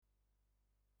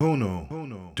Uno,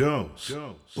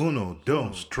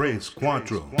 dos, tres,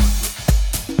 cuatro.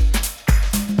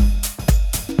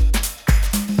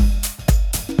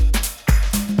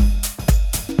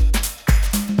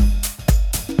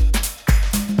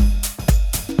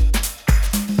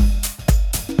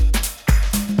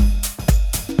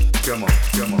 Come on.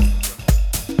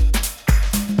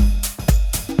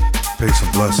 Peace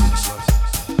and blessings.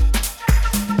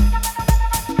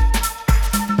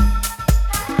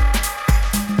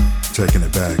 Taking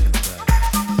it back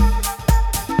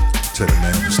to the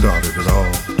man who started it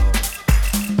all.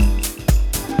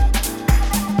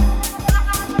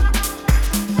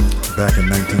 Back in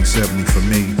 1970 for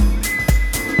me,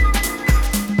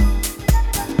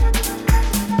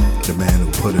 the man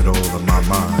who put it all in my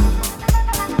mind.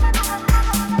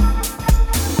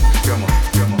 Come on.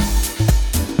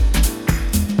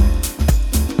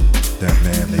 That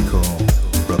man they call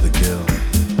Brother Gil.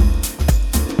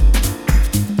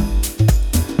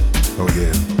 Oh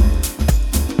yeah.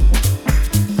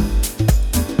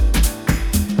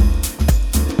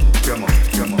 Come on.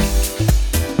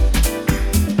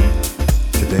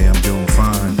 Today I'm doing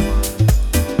fine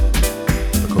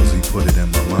because he put it in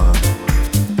my mind.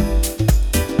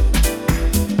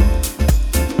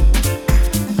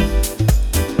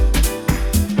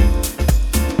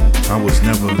 I was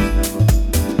never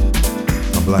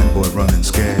a black boy running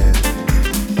scared.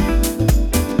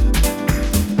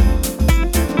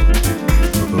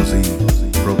 He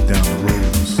broke down the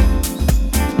rules,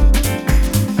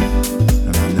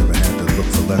 and I never had to look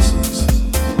for lessons,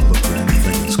 look for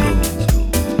anything in school.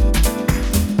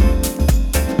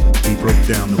 He broke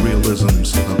down the realisms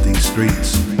of these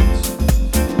streets.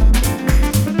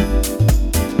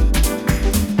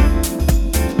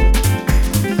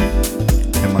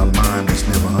 And my mind was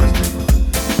never hungry.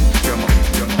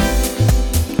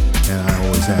 And I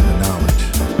always had the knowledge,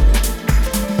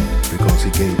 because he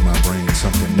gave my brain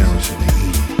something nourishing to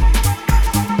eat.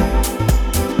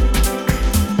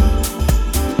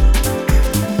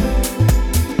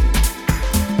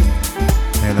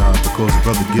 And because of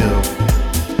Brother Gil,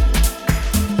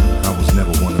 I was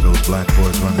never one of those black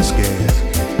boys running scared.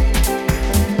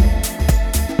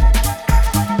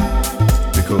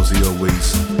 Because he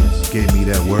always gave me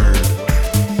that word.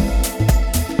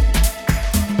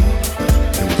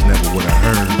 It was never what I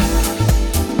heard.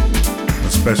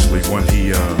 Especially when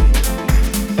he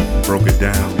broke it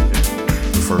down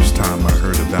the first time I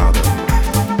heard about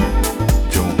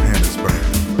Johannesburg.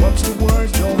 What's the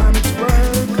word,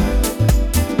 Johannesburg?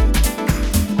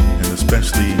 And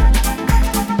especially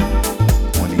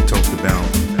when he talked about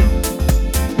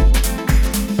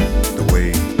the way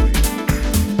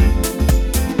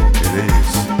it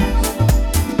is,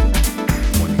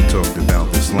 when he talked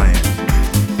about this land.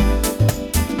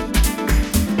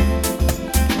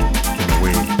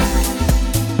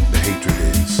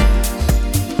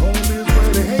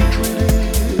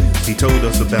 He told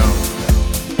us about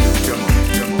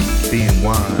being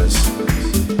wise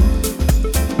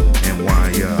and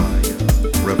why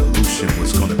revolution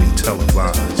was going to be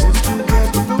televised.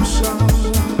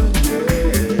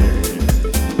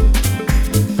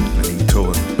 And he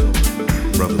taught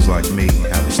brothers like me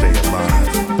how to stay alive.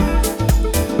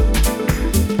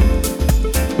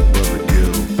 Brother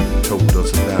Gil told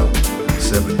us about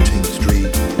 17th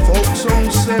Street. Folks on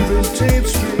 17th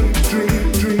Street.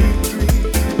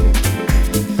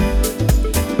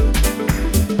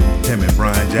 Him and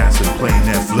Brian Jackson playing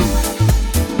that flute.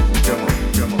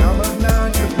 Come on.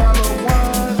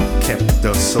 Kept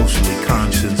us socially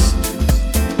conscious.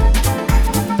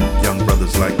 Young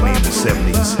brothers like me in the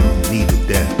 70s needed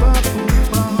that.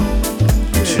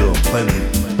 I'm sure plenty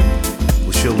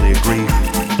will surely agree.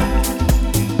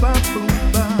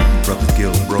 Brother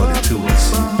Gil brought it to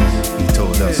us. He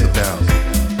told us about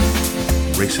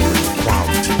racial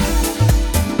equality,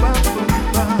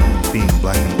 being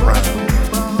black and proud.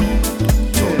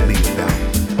 Taught me about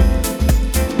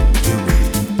unity,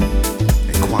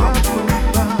 equality,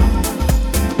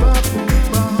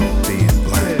 being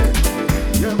black,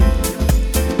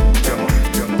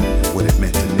 what it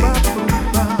meant to me.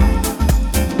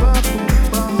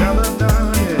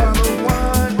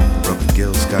 Brother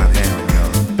Gil Scott Ham,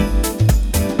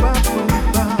 y'all.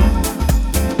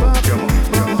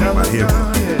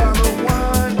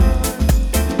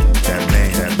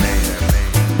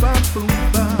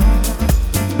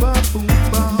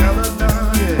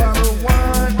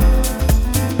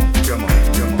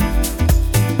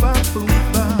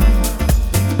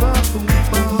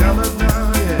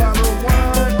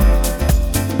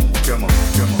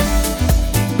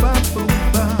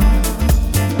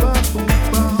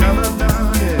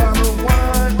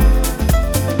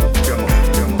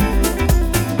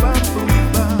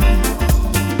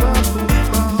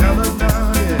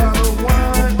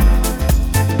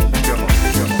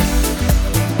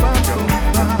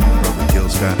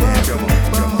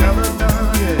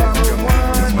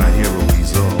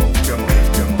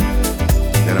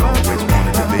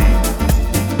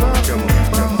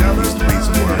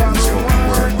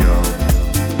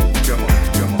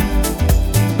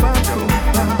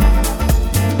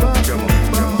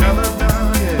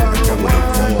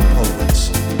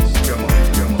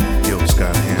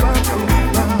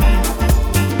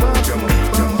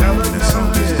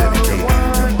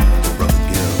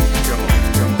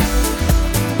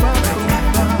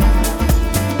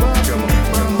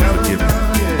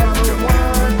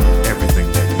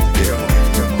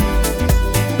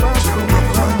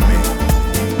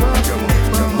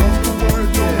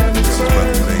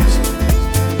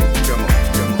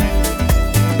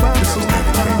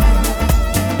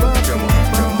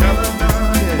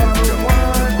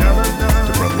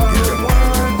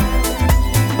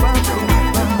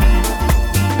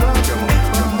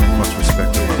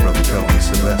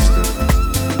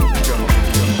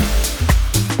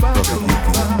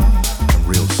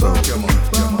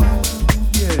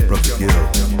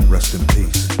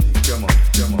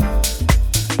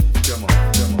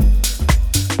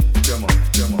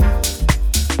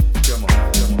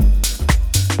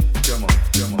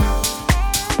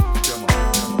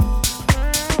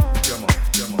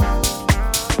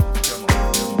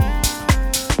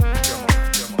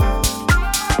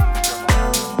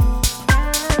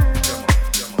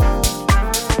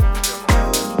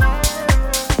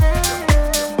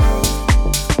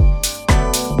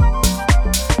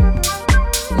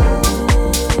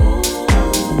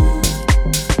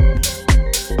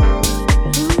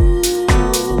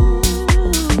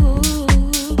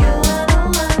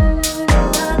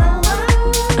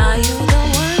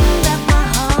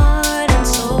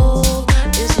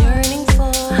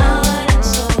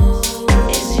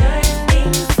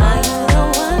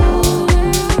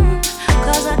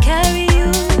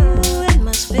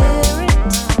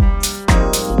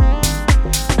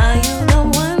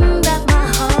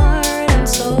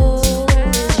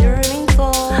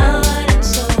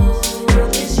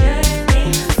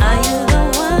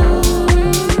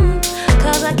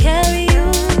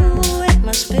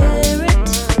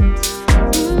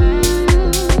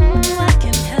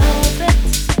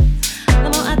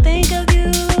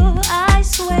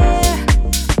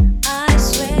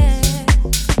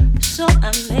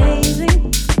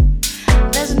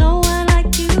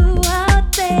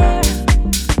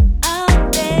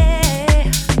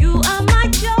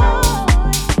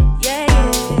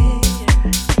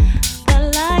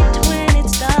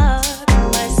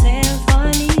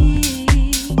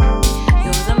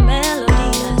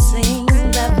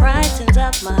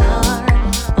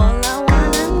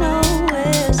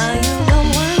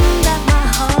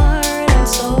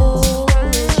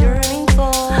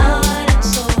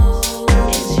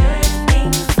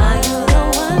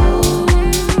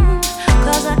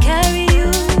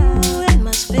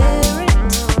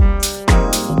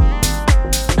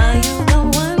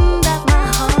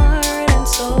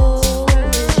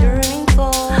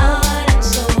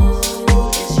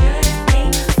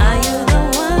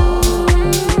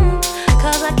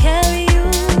 I care.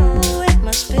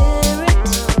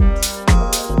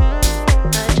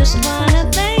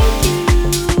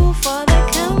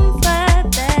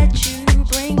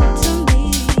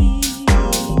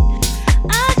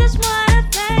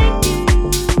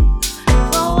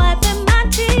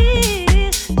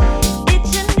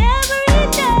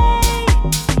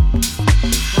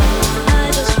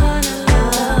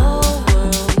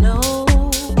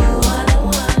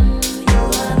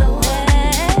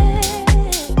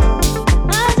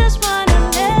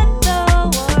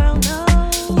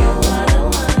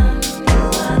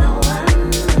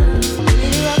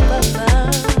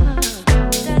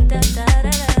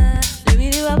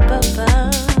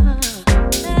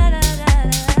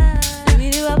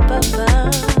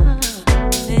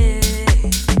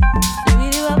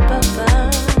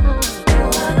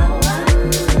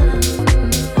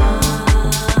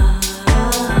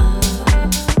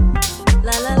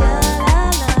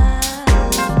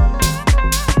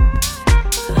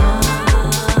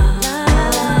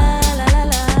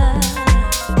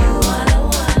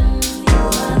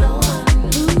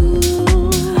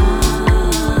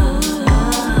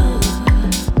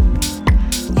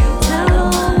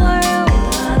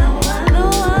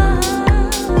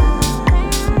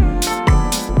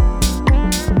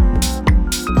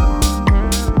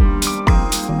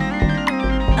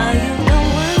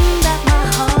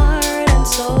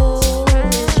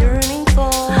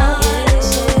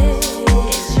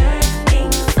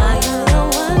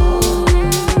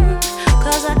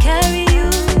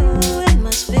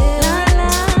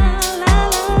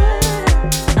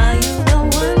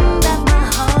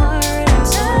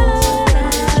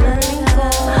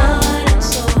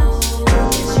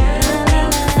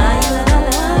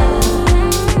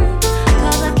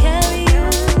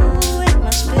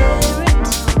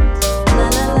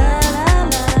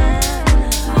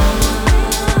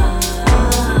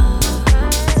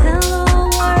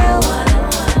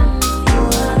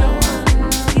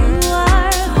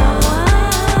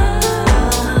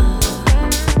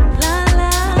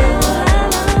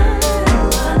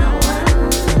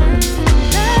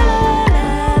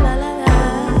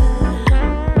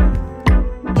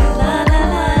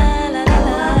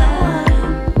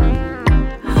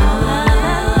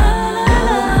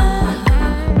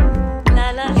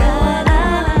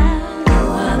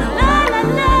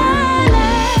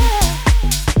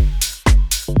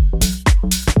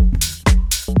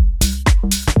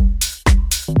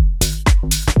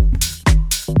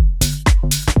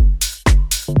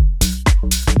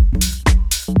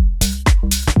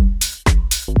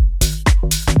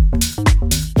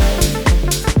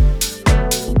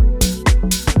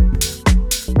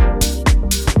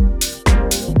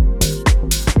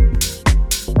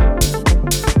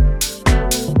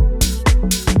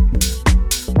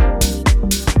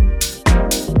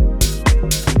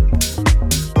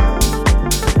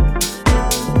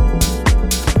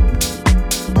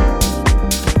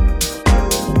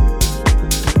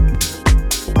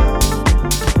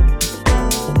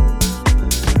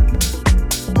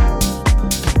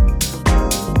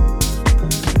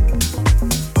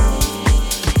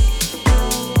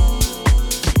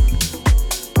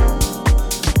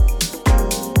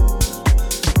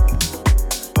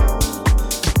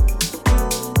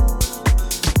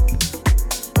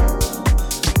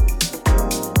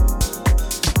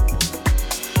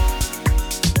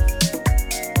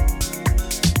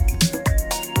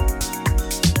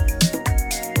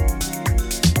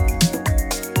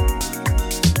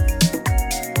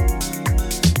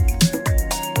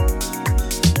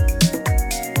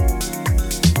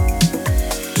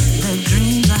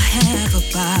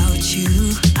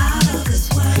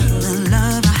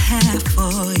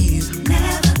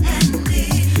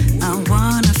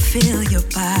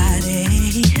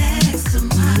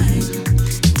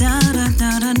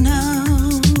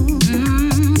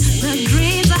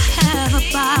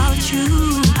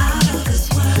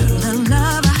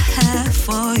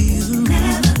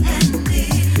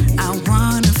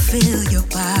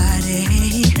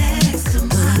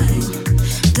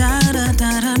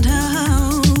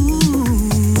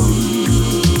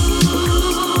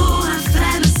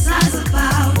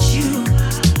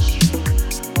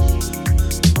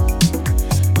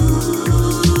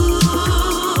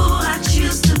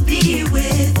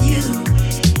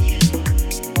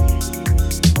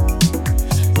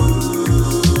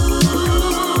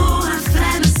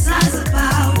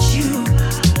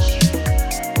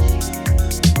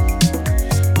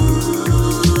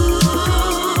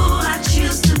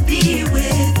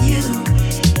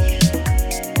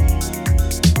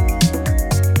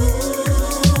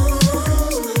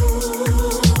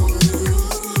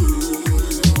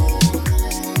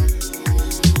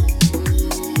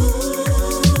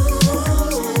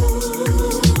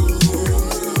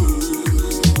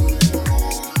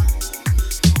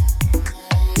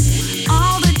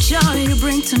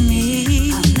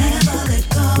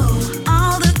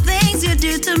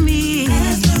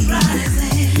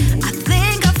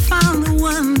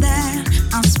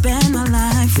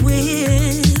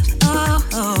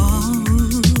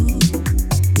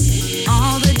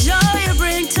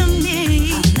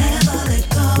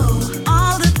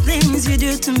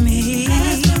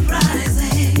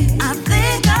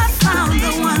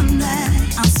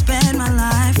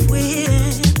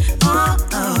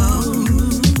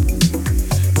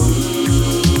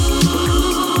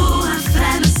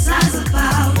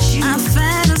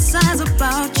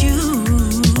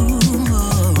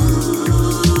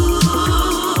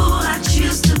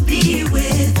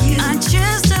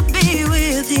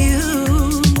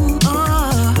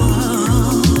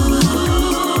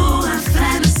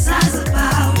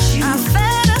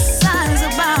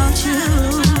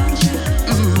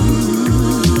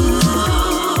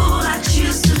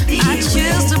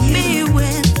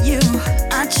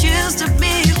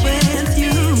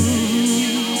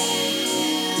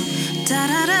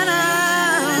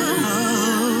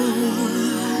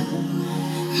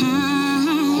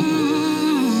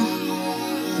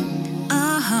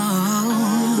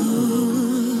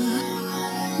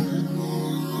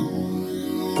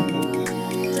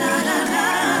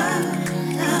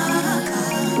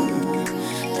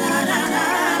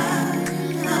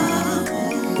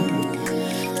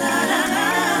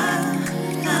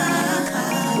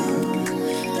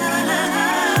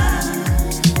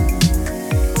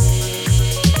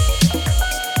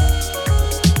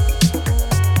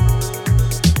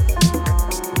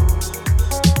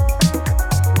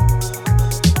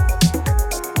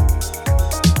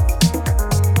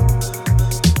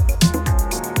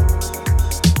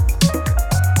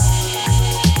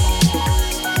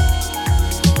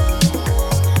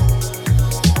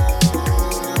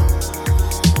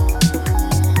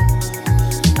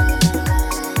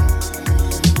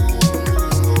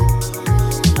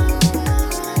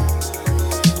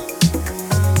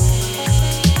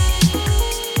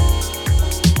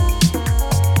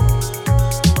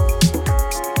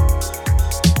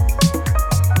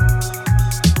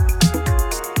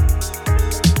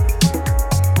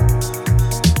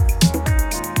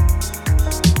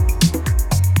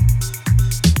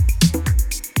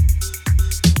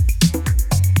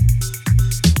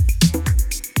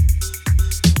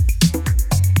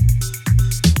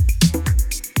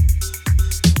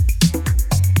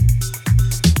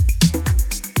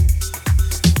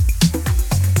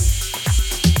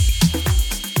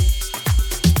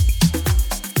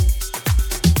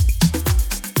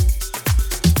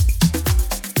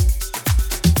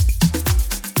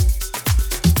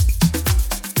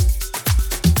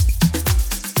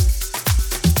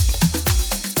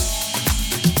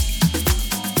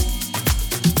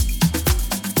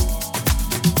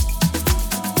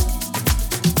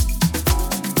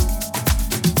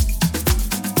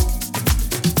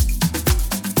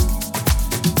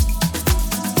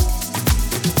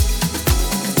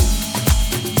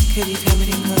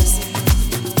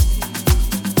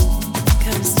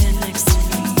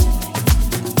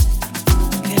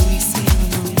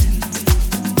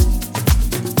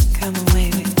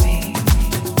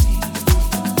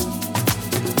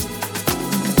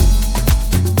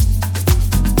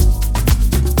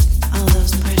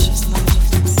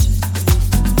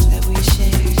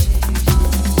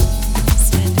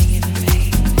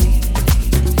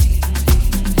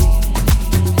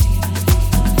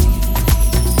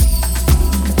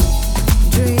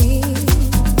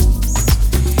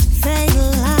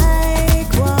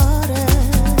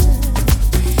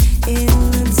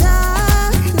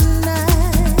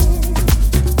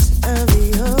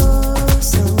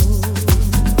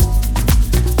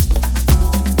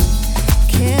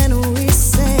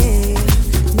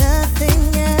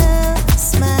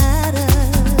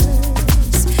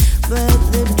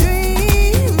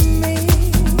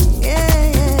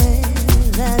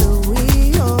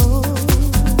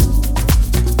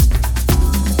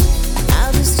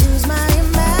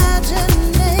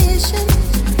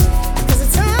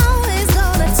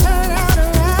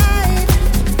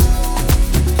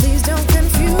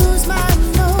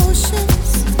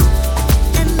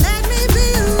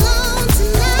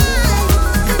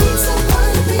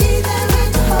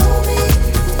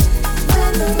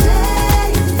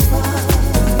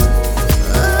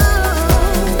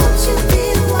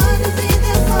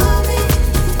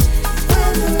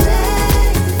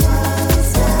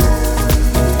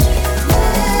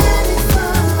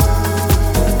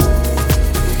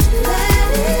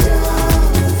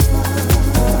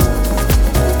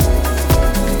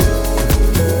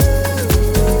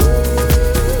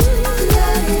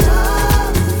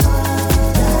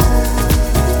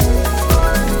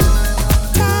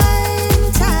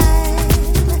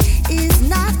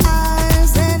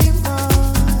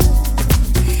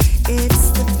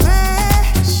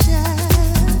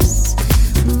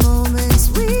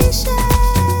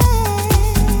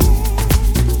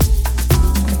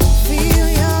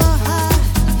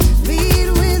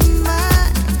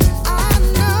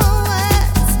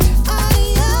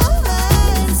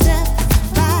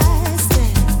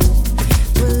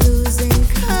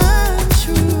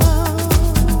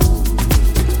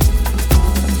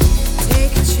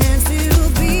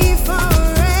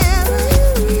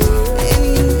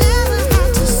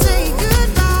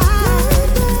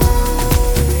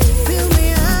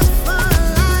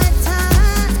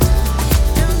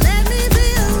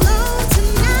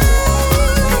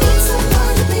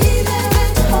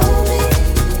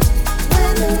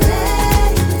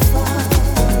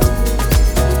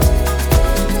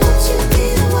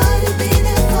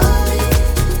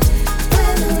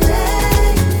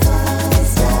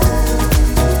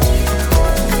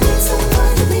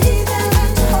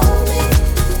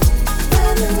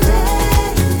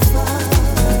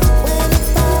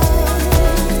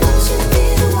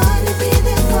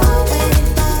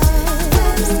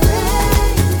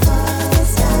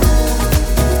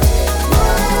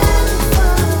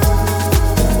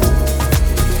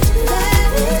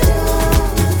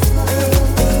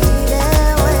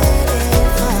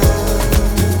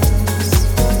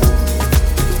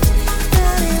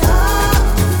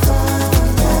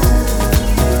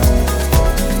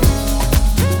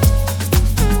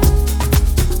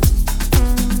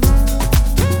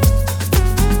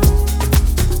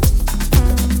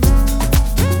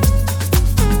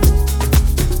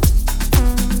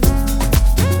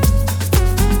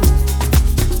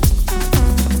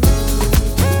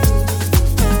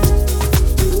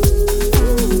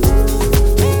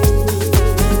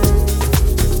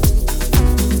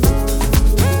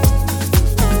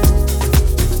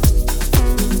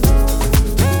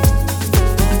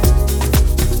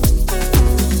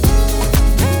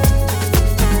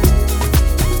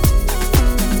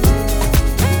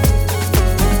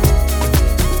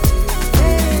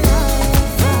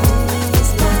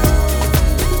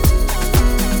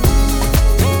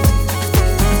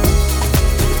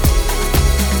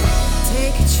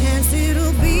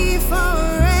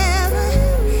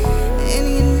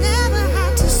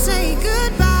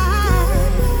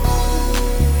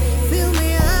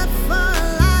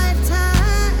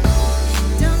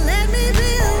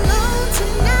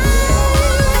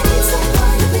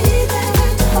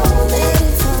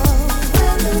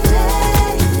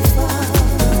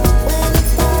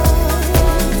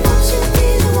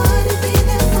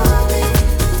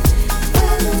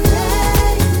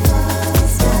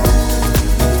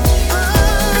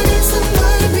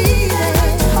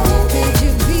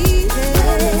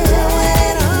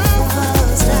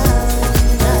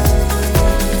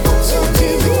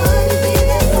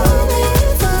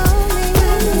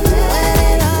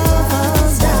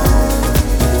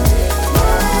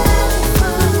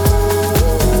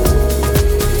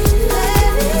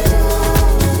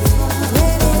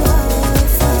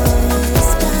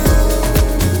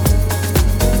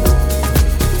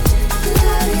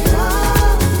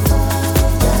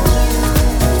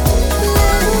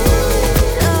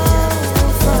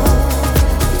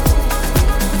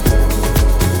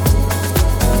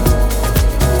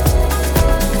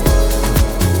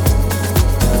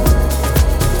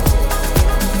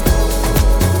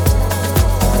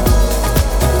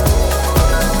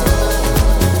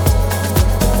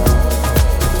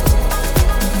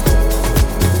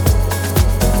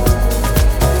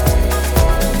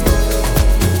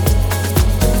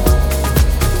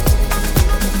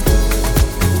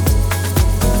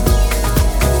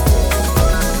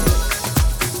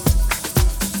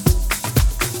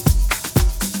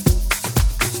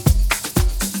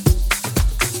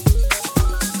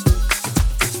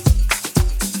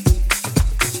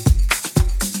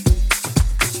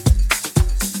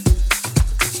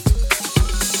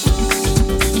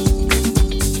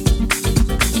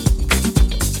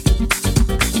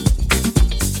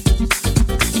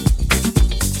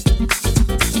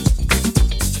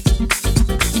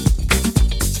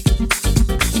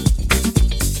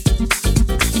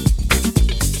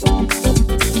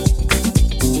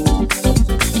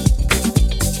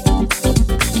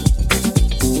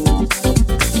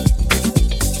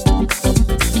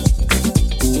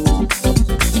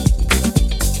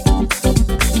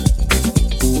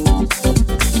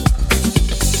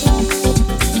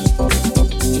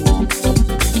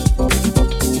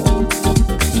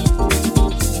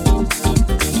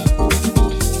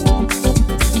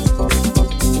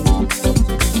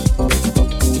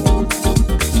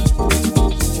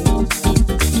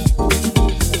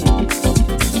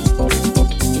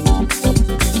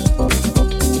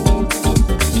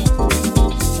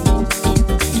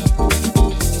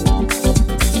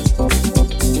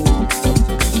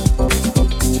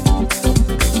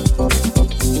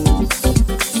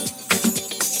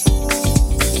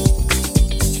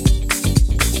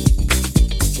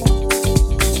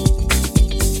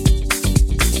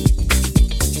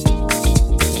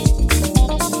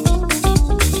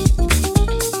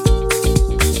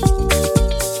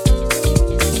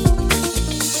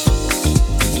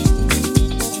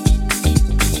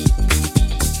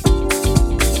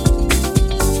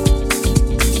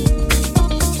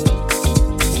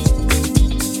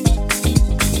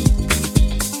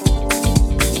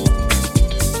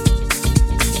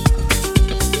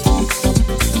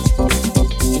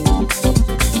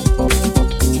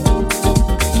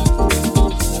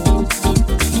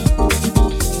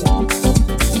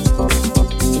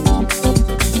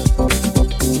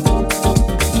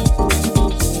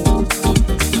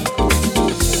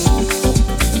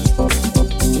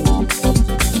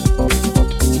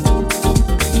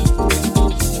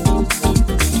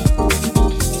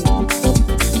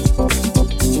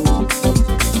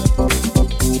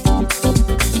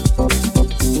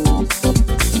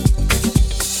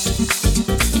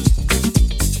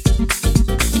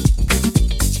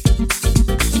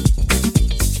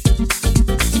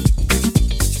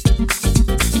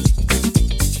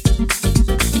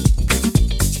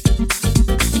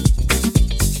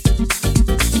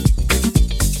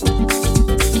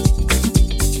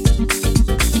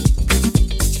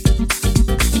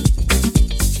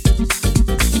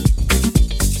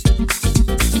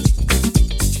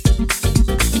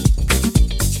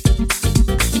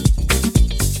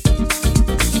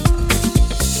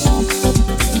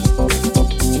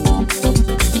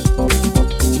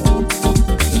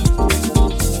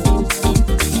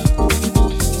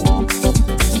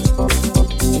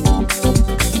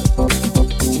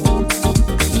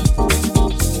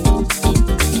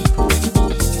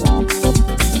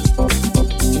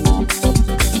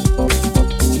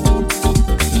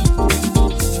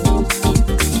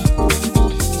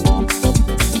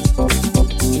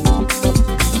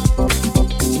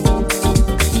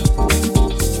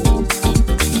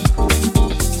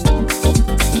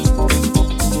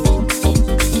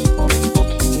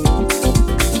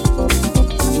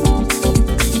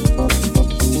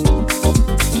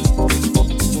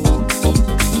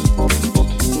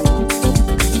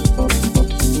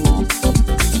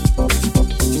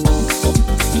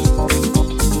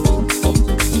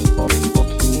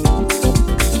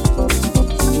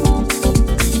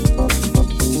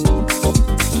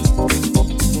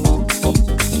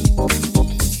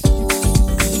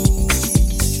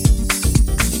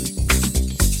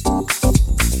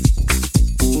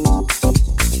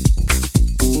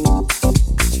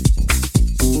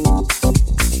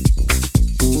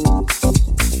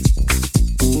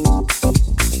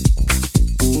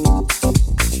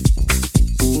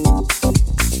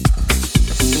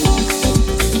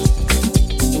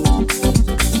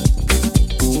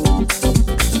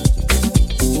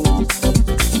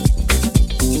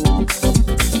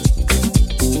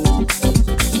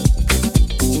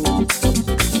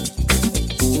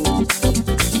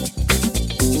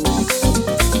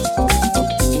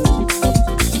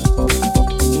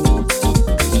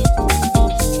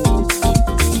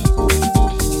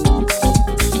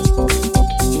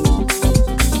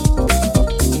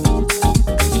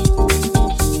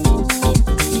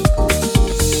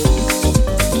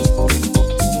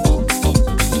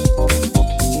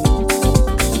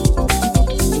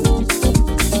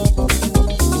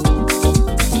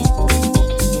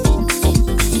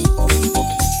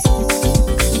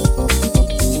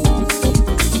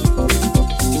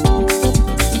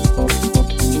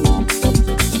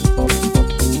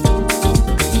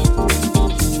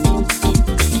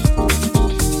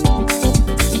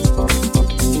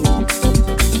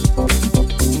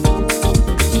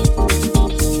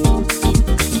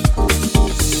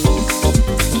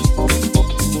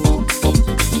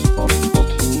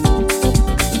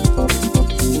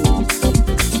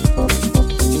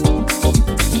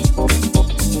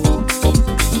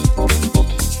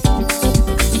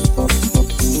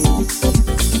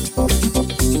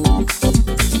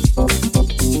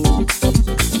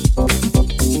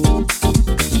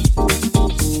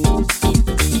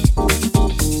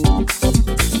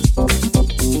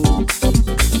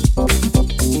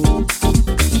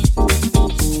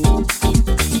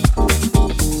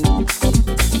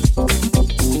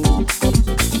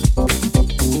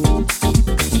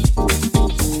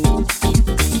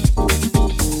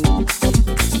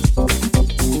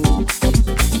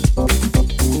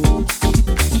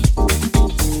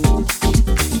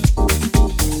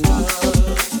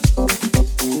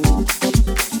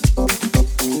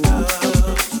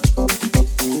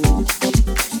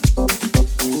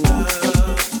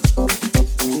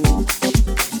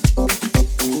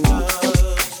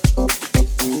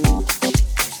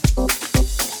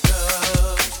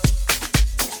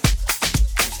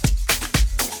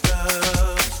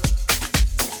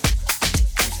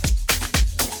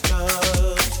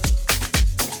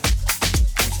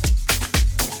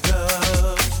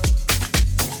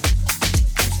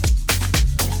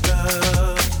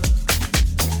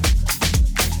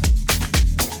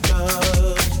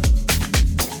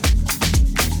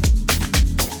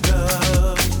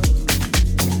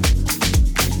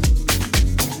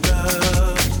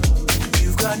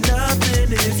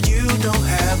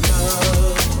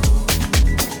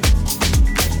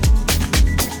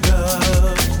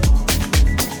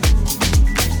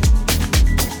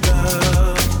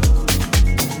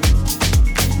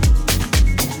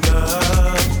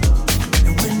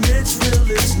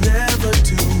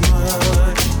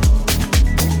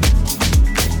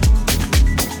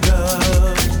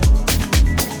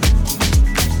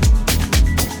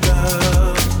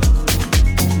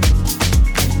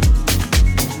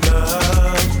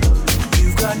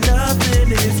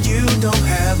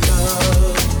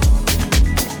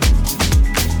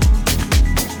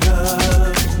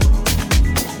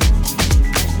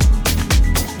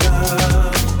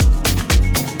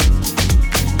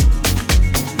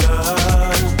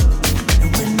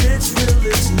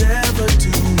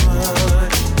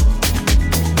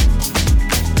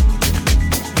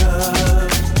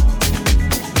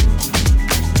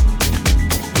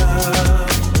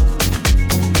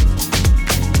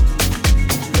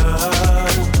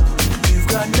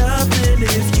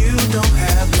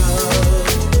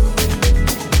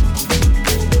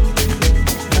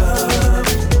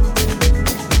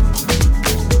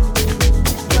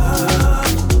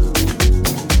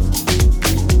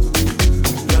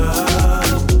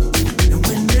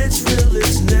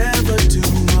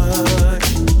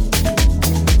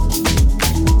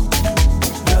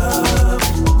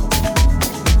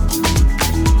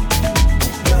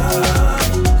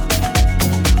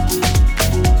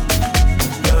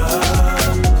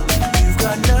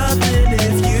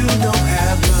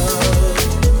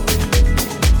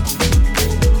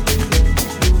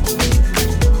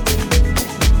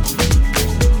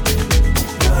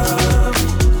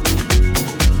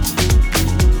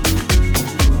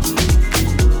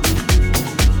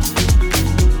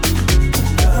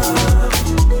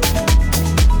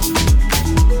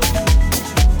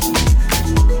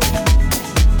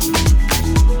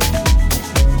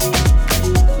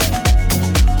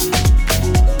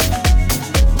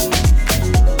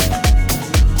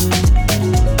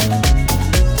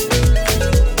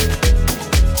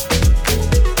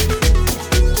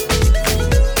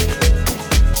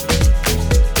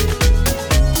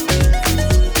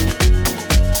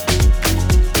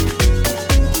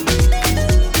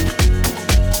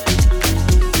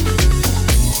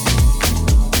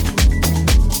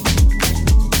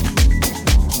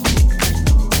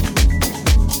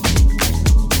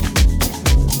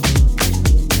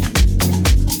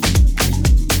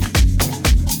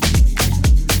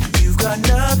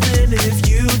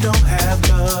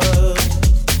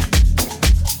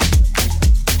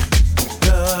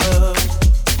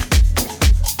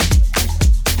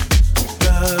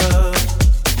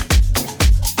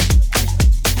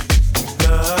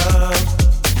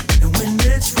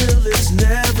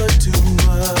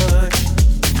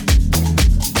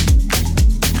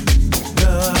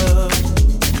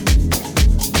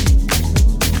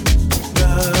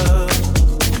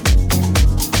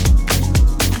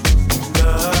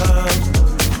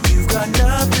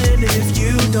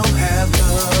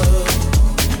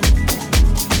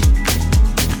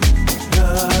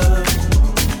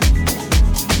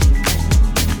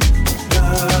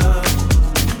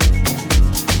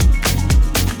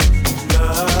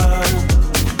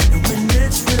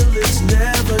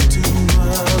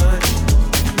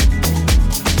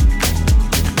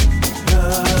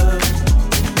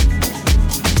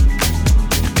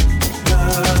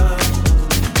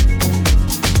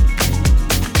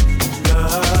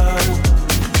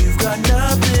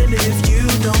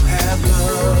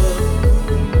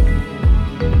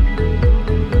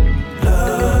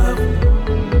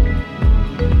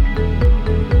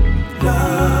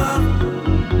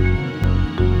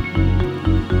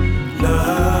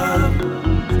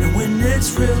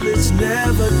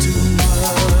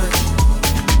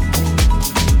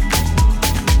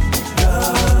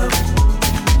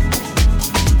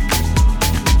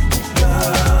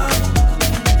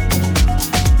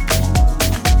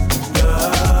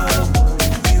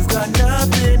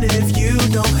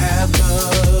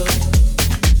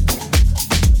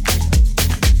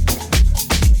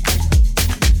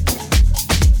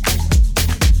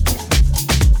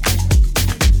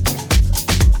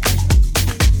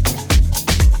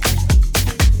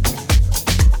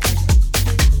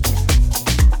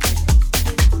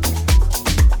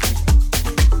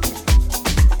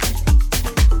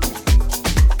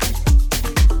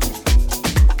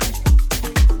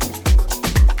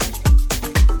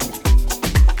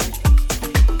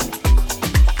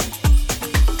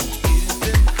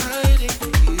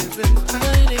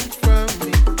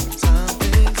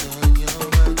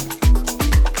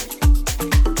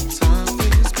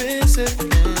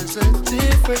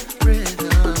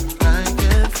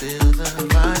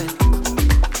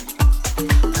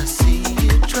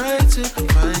 to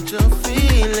find your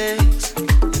feelings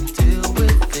and deal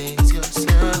with things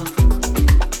yourself.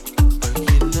 But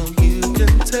you know you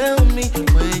can tell me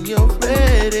when you're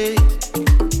ready.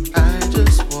 I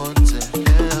just want to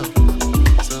help,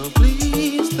 so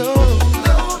please don't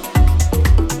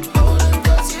hold it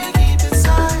 'cause you keep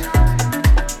inside.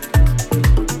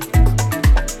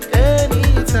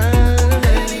 Anytime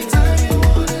you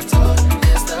wanna talk,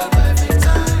 it's the perfect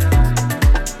time.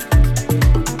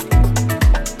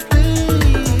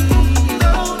 Please.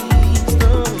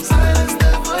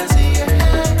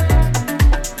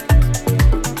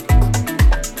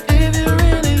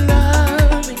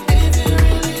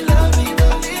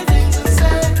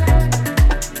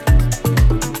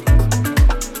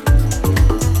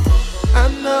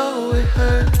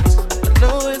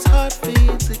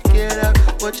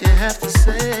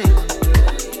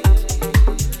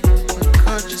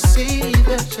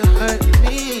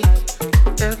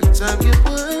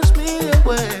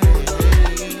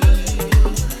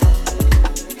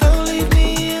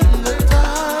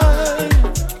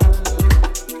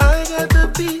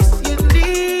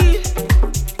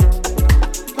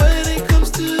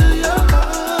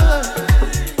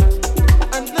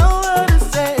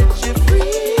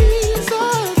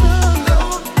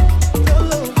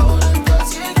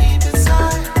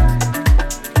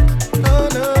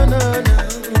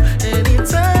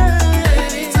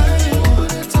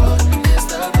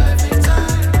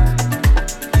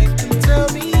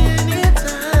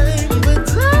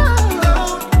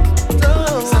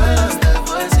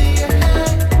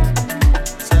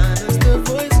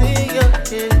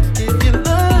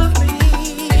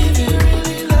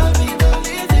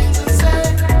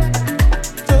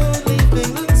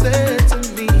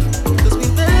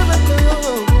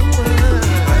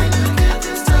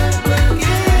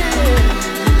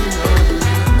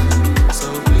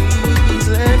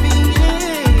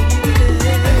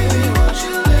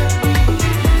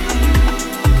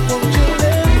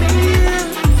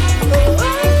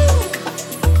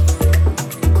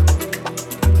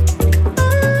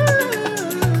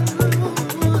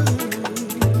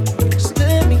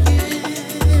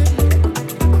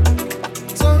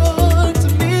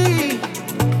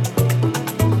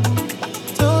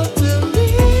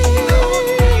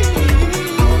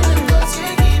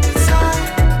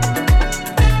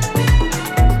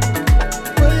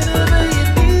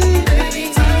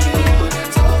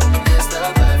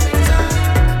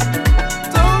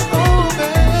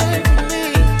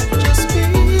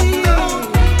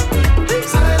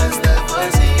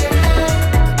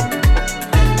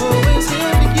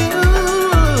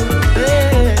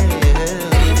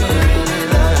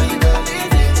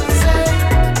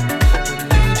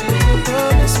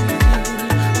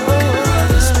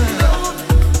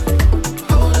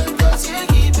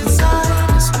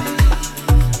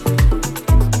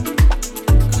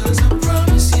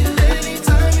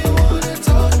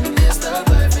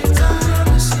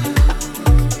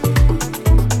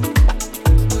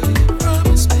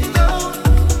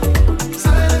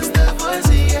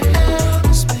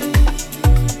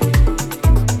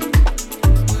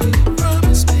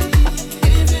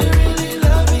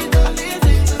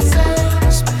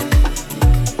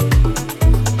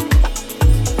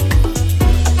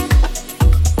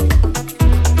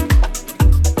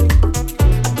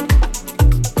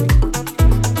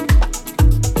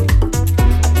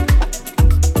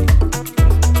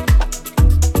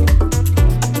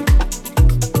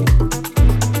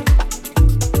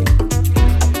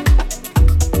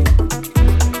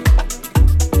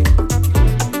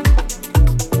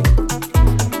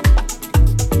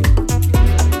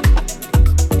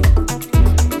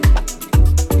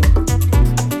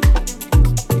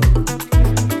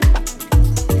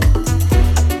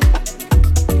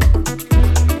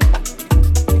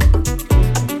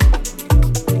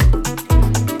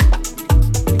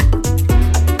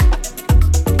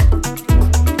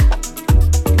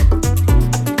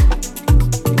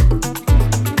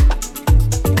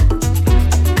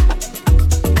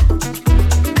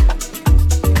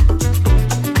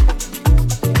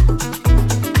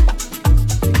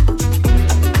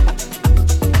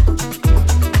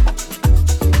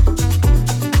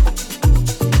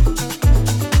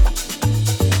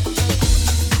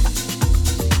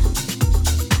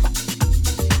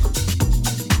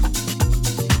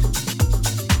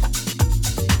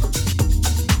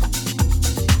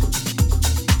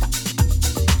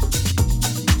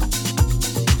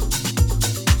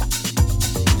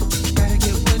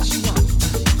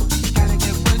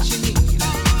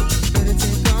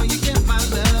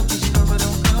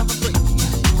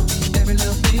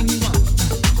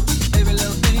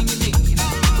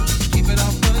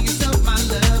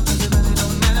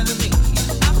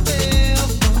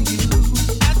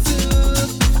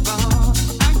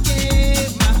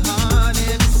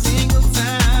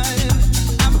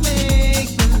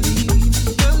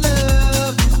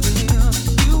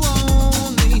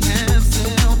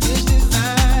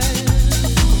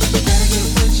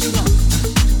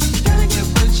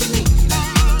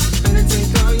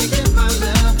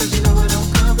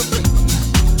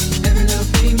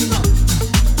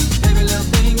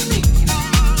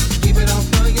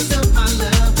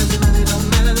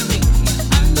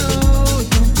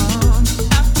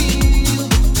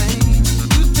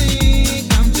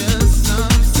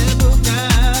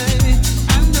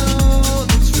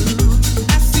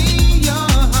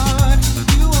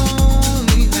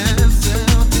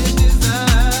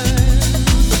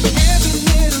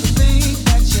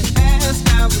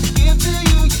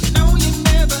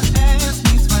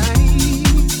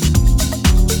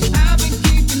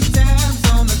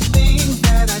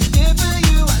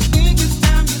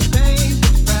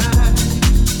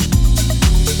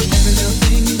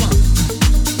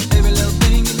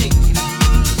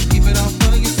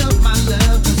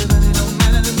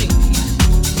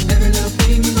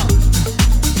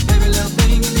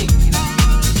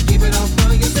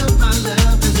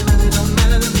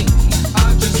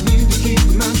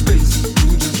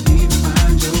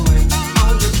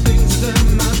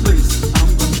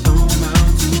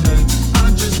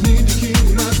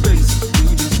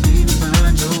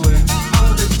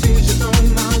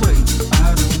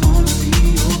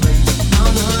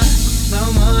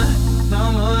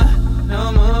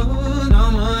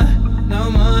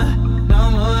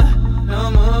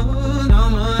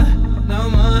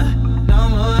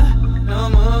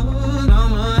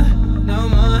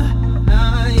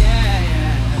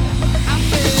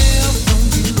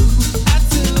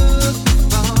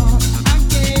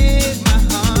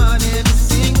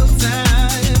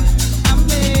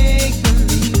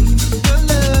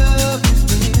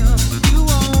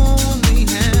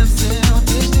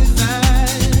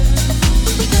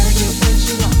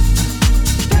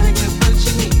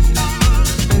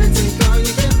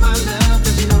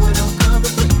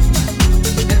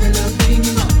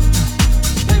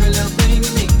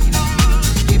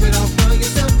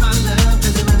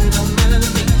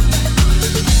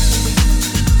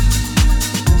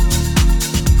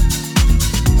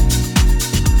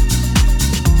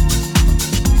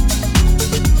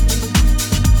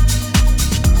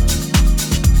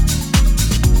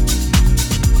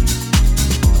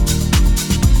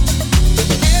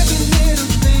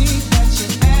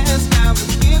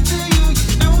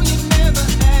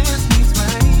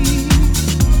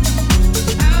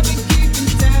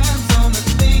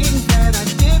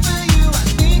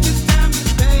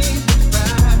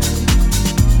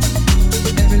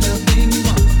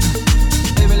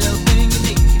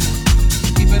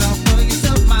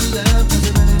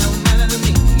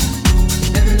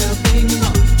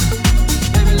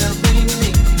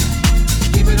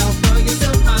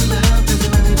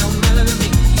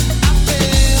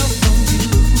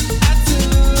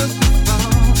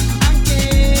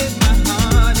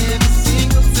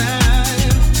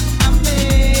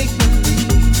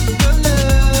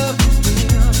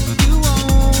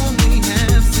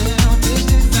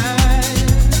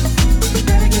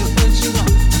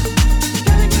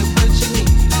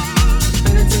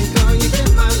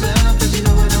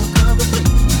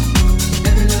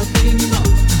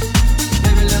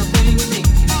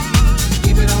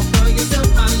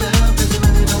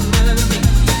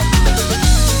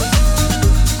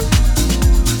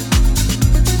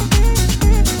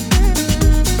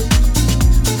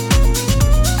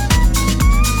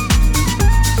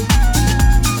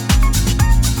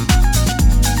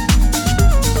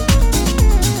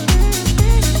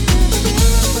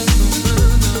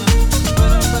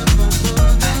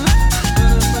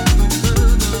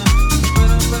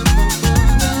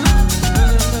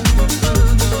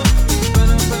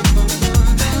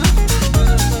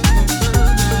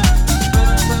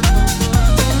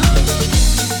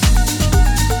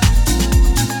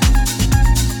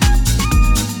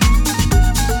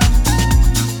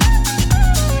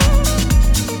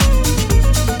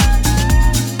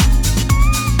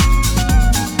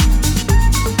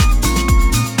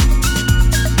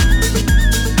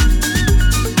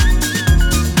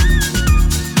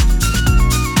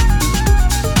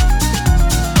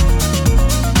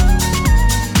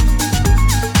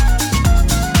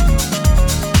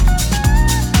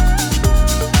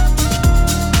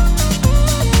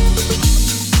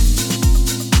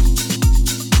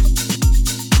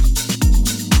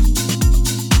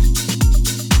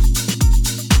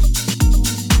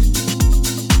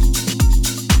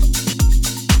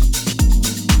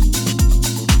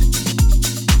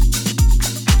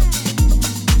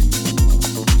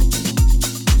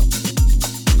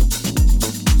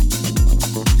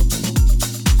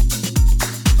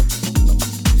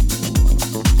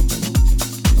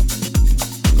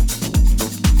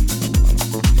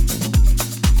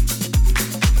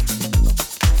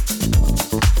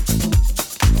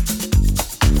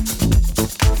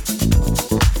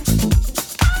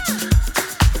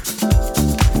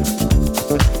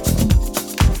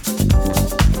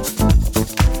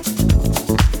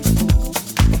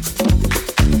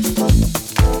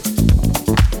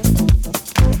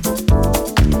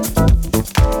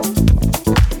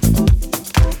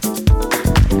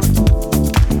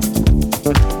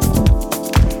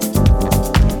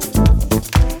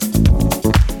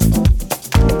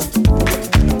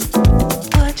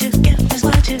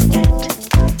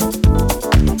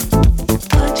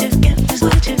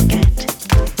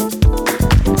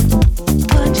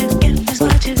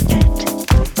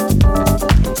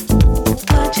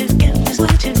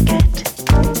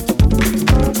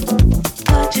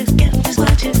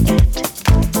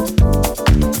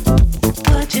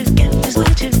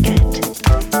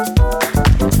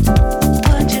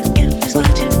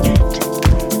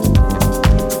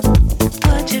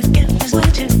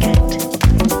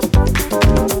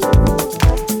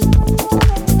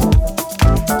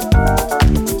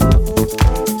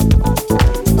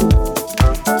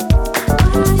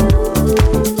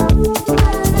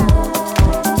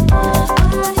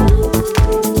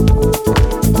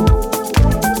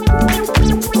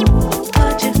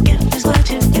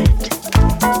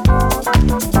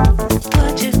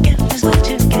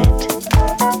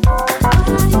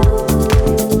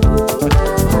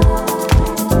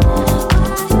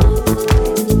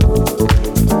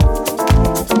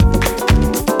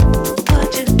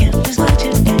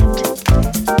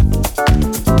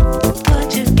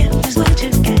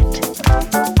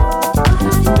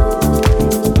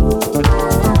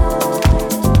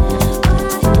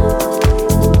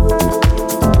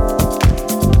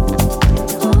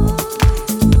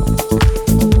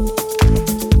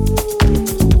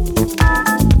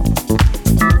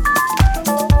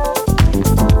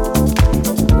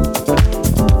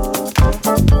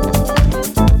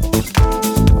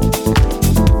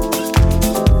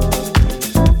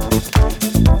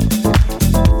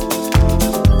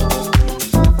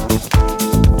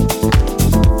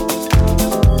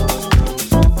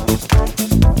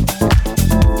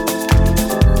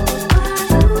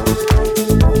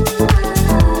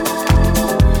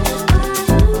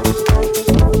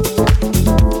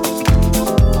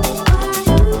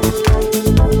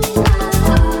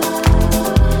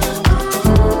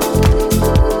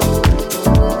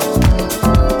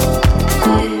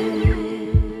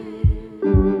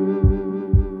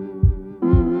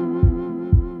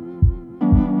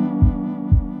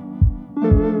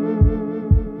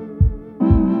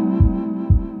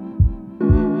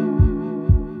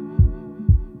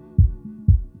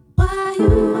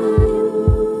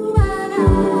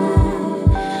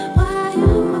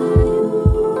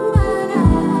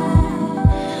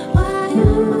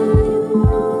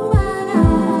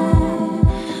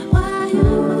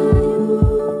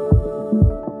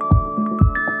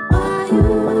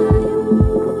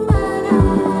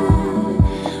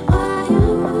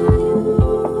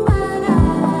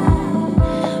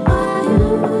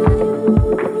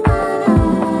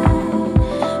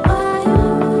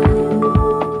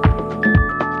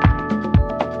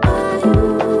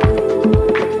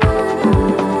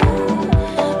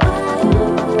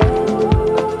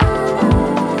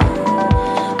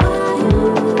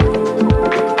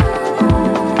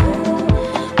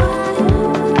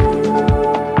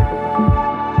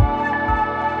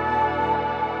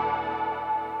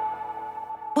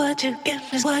 What you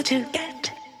give is what you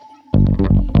get.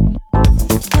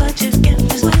 What you give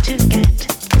is what you get.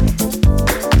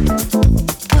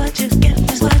 What you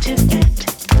give is what you get.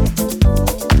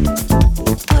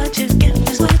 What you give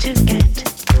is what you get.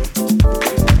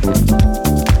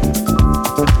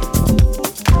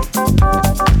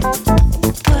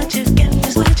 What you give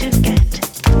is what you get.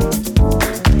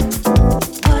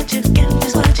 What you give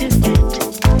is what you get.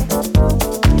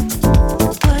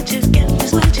 What you give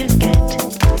is what you get.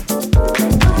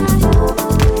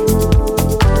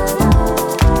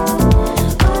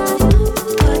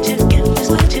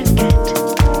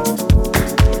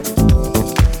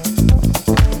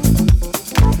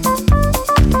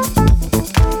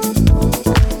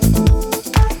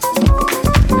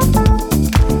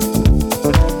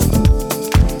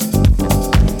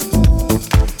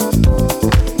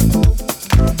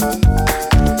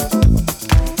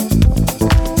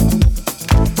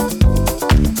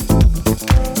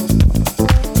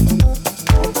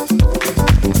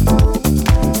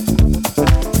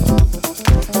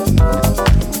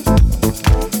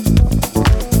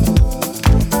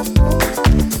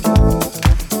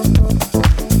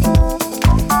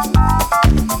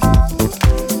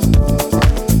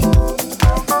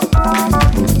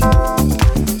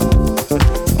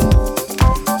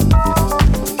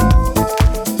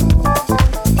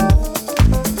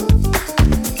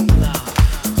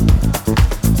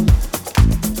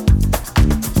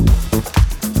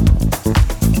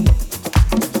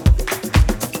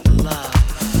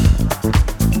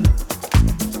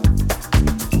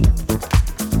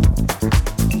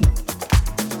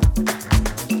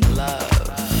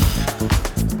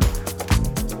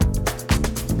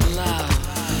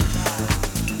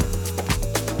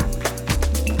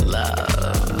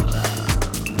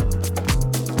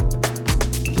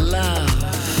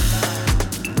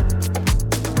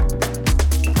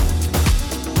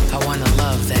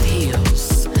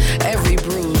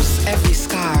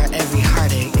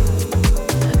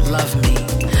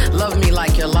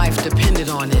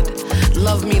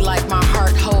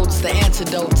 the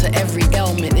antidote to every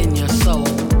ailment in your soul.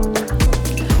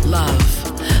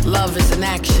 Love is an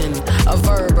action, a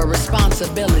verb, a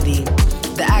responsibility.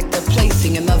 The act of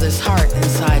placing another's heart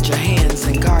inside your hands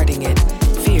and guarding it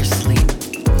fiercely.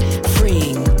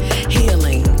 Freeing,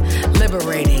 healing,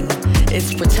 liberating.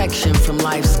 It's protection from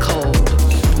life's cold.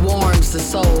 Warms the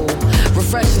soul,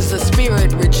 refreshes the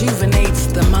spirit, rejuvenates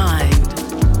the mind.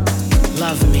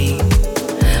 Love me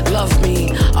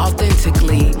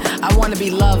authentically. I want to be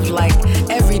loved like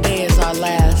every day is our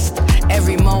last,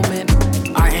 every moment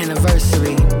our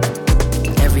anniversary,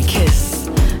 every kiss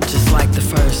just like the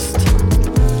first.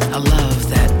 A love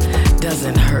that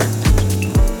doesn't hurt.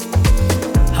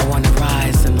 I want to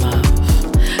rise in love,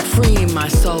 freeing my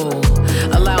soul,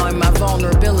 allowing my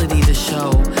vulnerability to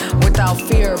show without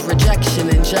fear of rejection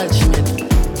and judgment.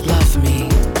 Love me.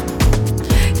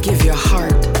 Give your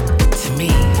heart to me.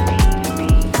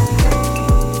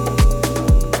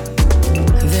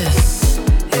 This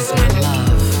is my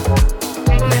love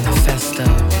manifesto.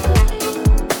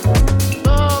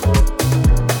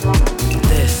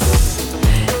 This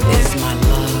is my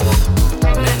love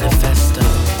manifesto.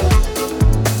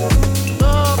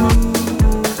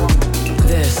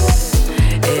 This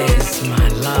is my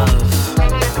love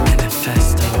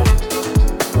manifesto.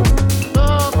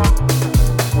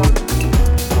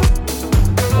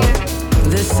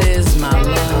 This is my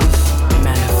love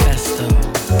manifesto.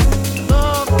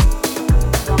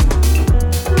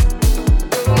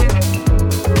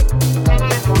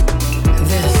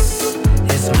 This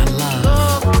is my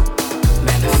love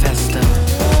manifesto.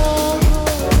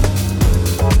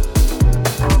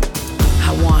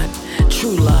 I want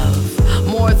true love.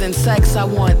 More than sex, I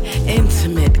want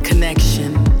intimate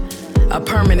connection. A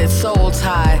permanent soul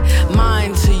tie,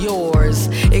 mine to yours.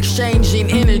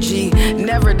 Exchanging energy,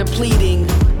 never depleting.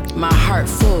 My heart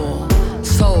full,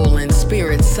 soul and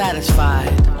spirit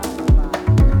satisfied.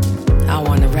 I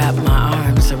want to wrap my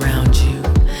arms around you.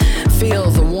 Feel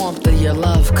the warmth of your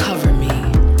love cover me.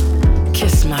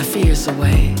 Kiss my fears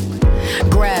away.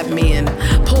 Grab me and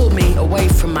pull me away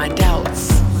from my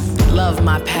doubts. Love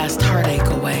my past heartache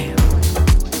away.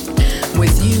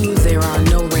 With you, there are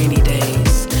no rainy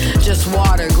days. Just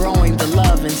water growing the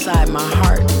love inside my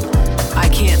heart. I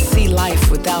can't see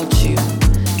life without you.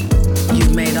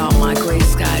 You've made all my gray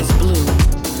skies blue,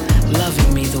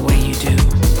 loving me the way you do.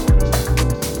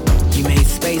 You made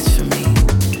space for me,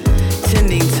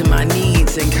 tending to my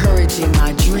needs, encouraging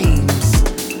my dreams.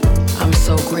 I'm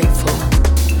so grateful.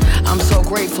 I'm so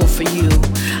grateful for you.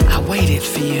 I waited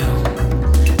for you,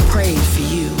 prayed for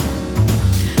you.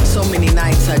 So many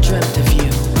nights I dreamt of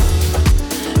you.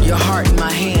 Your heart in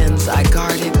my hands, I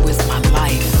guard it with my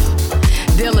life.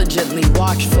 Diligently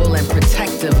watchful and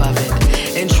protective of it.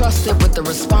 Entrusted with the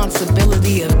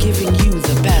responsibility of giving you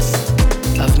the best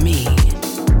of me.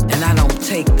 And I don't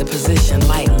take the position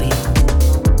lightly.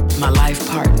 My life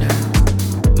partner,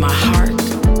 my heart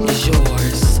is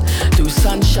yours. Through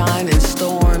sunshine and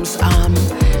storms, I'm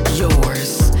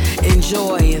yours. In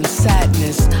joy and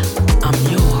sadness, I'm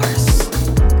yours.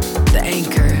 The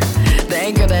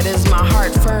anchor that is my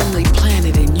heart firmly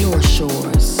planted in your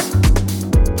shores.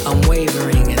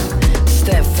 Unwavering and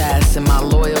steadfast in my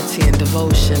loyalty and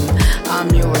devotion, I'm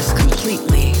yours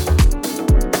completely.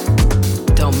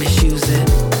 Don't misuse it,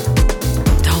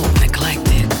 don't neglect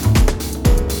it.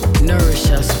 Nourish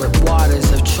us with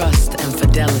waters of trust and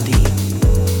fidelity,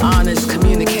 honest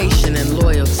communication and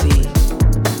loyalty,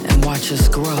 and watch us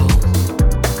grow,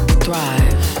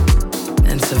 thrive,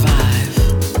 and survive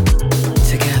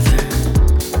together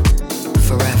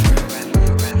forever.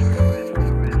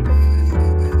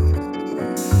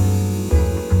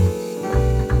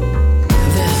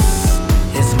 This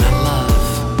is my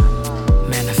love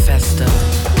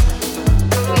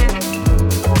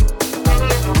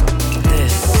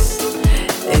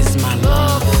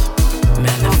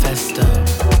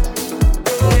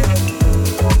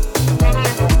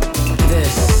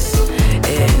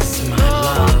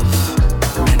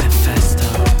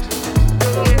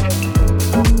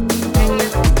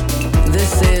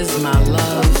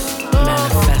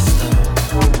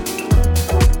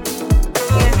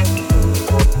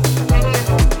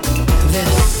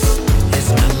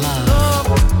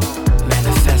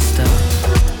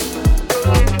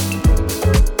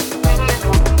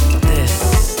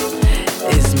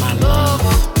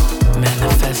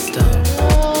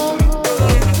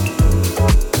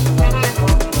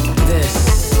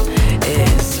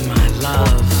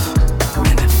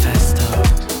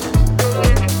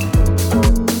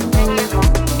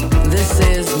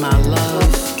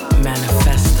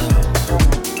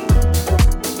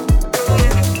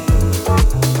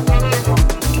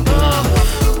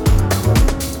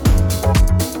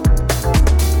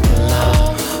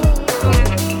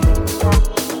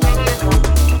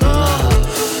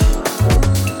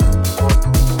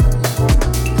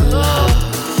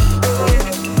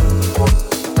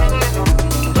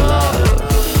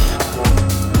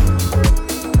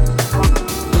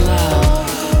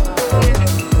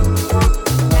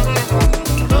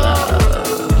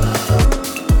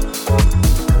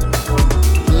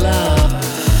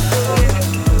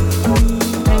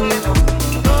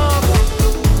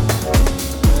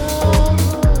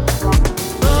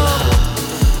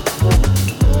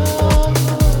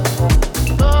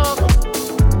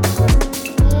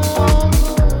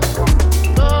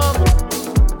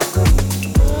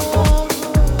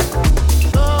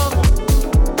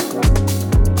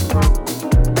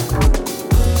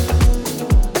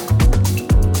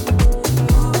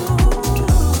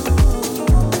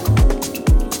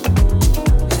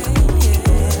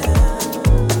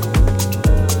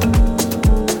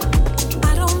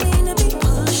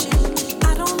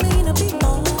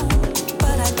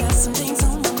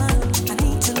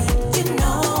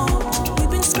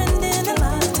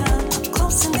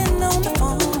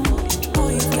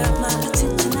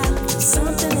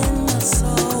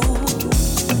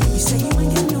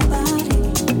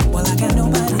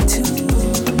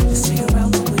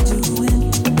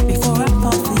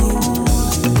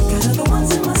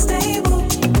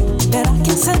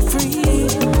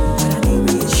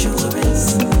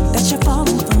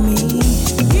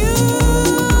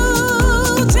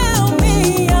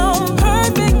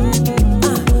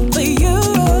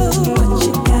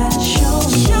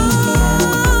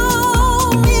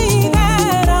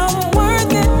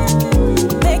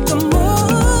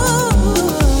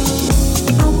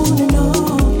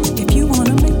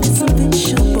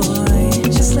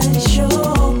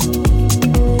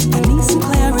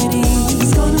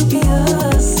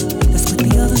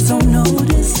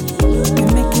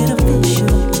and make it official.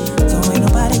 So ain't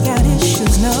nobody got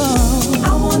issues, no.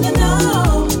 I wanna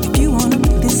know if you wanna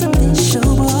make this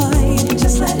official, boy.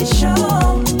 Just let it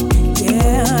show.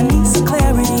 Yeah, I need some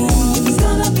clarity. If it's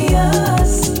gonna be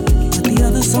us, but the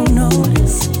others don't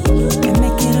notice, and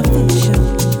make it official.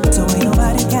 So ain't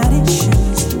nobody got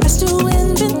issues. Let's do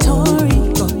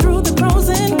inventory, go through the pros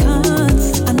and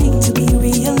cons. I need to be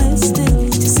realistic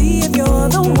to see if you're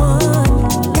the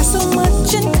one. Got so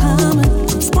much in common,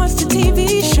 from sports to TV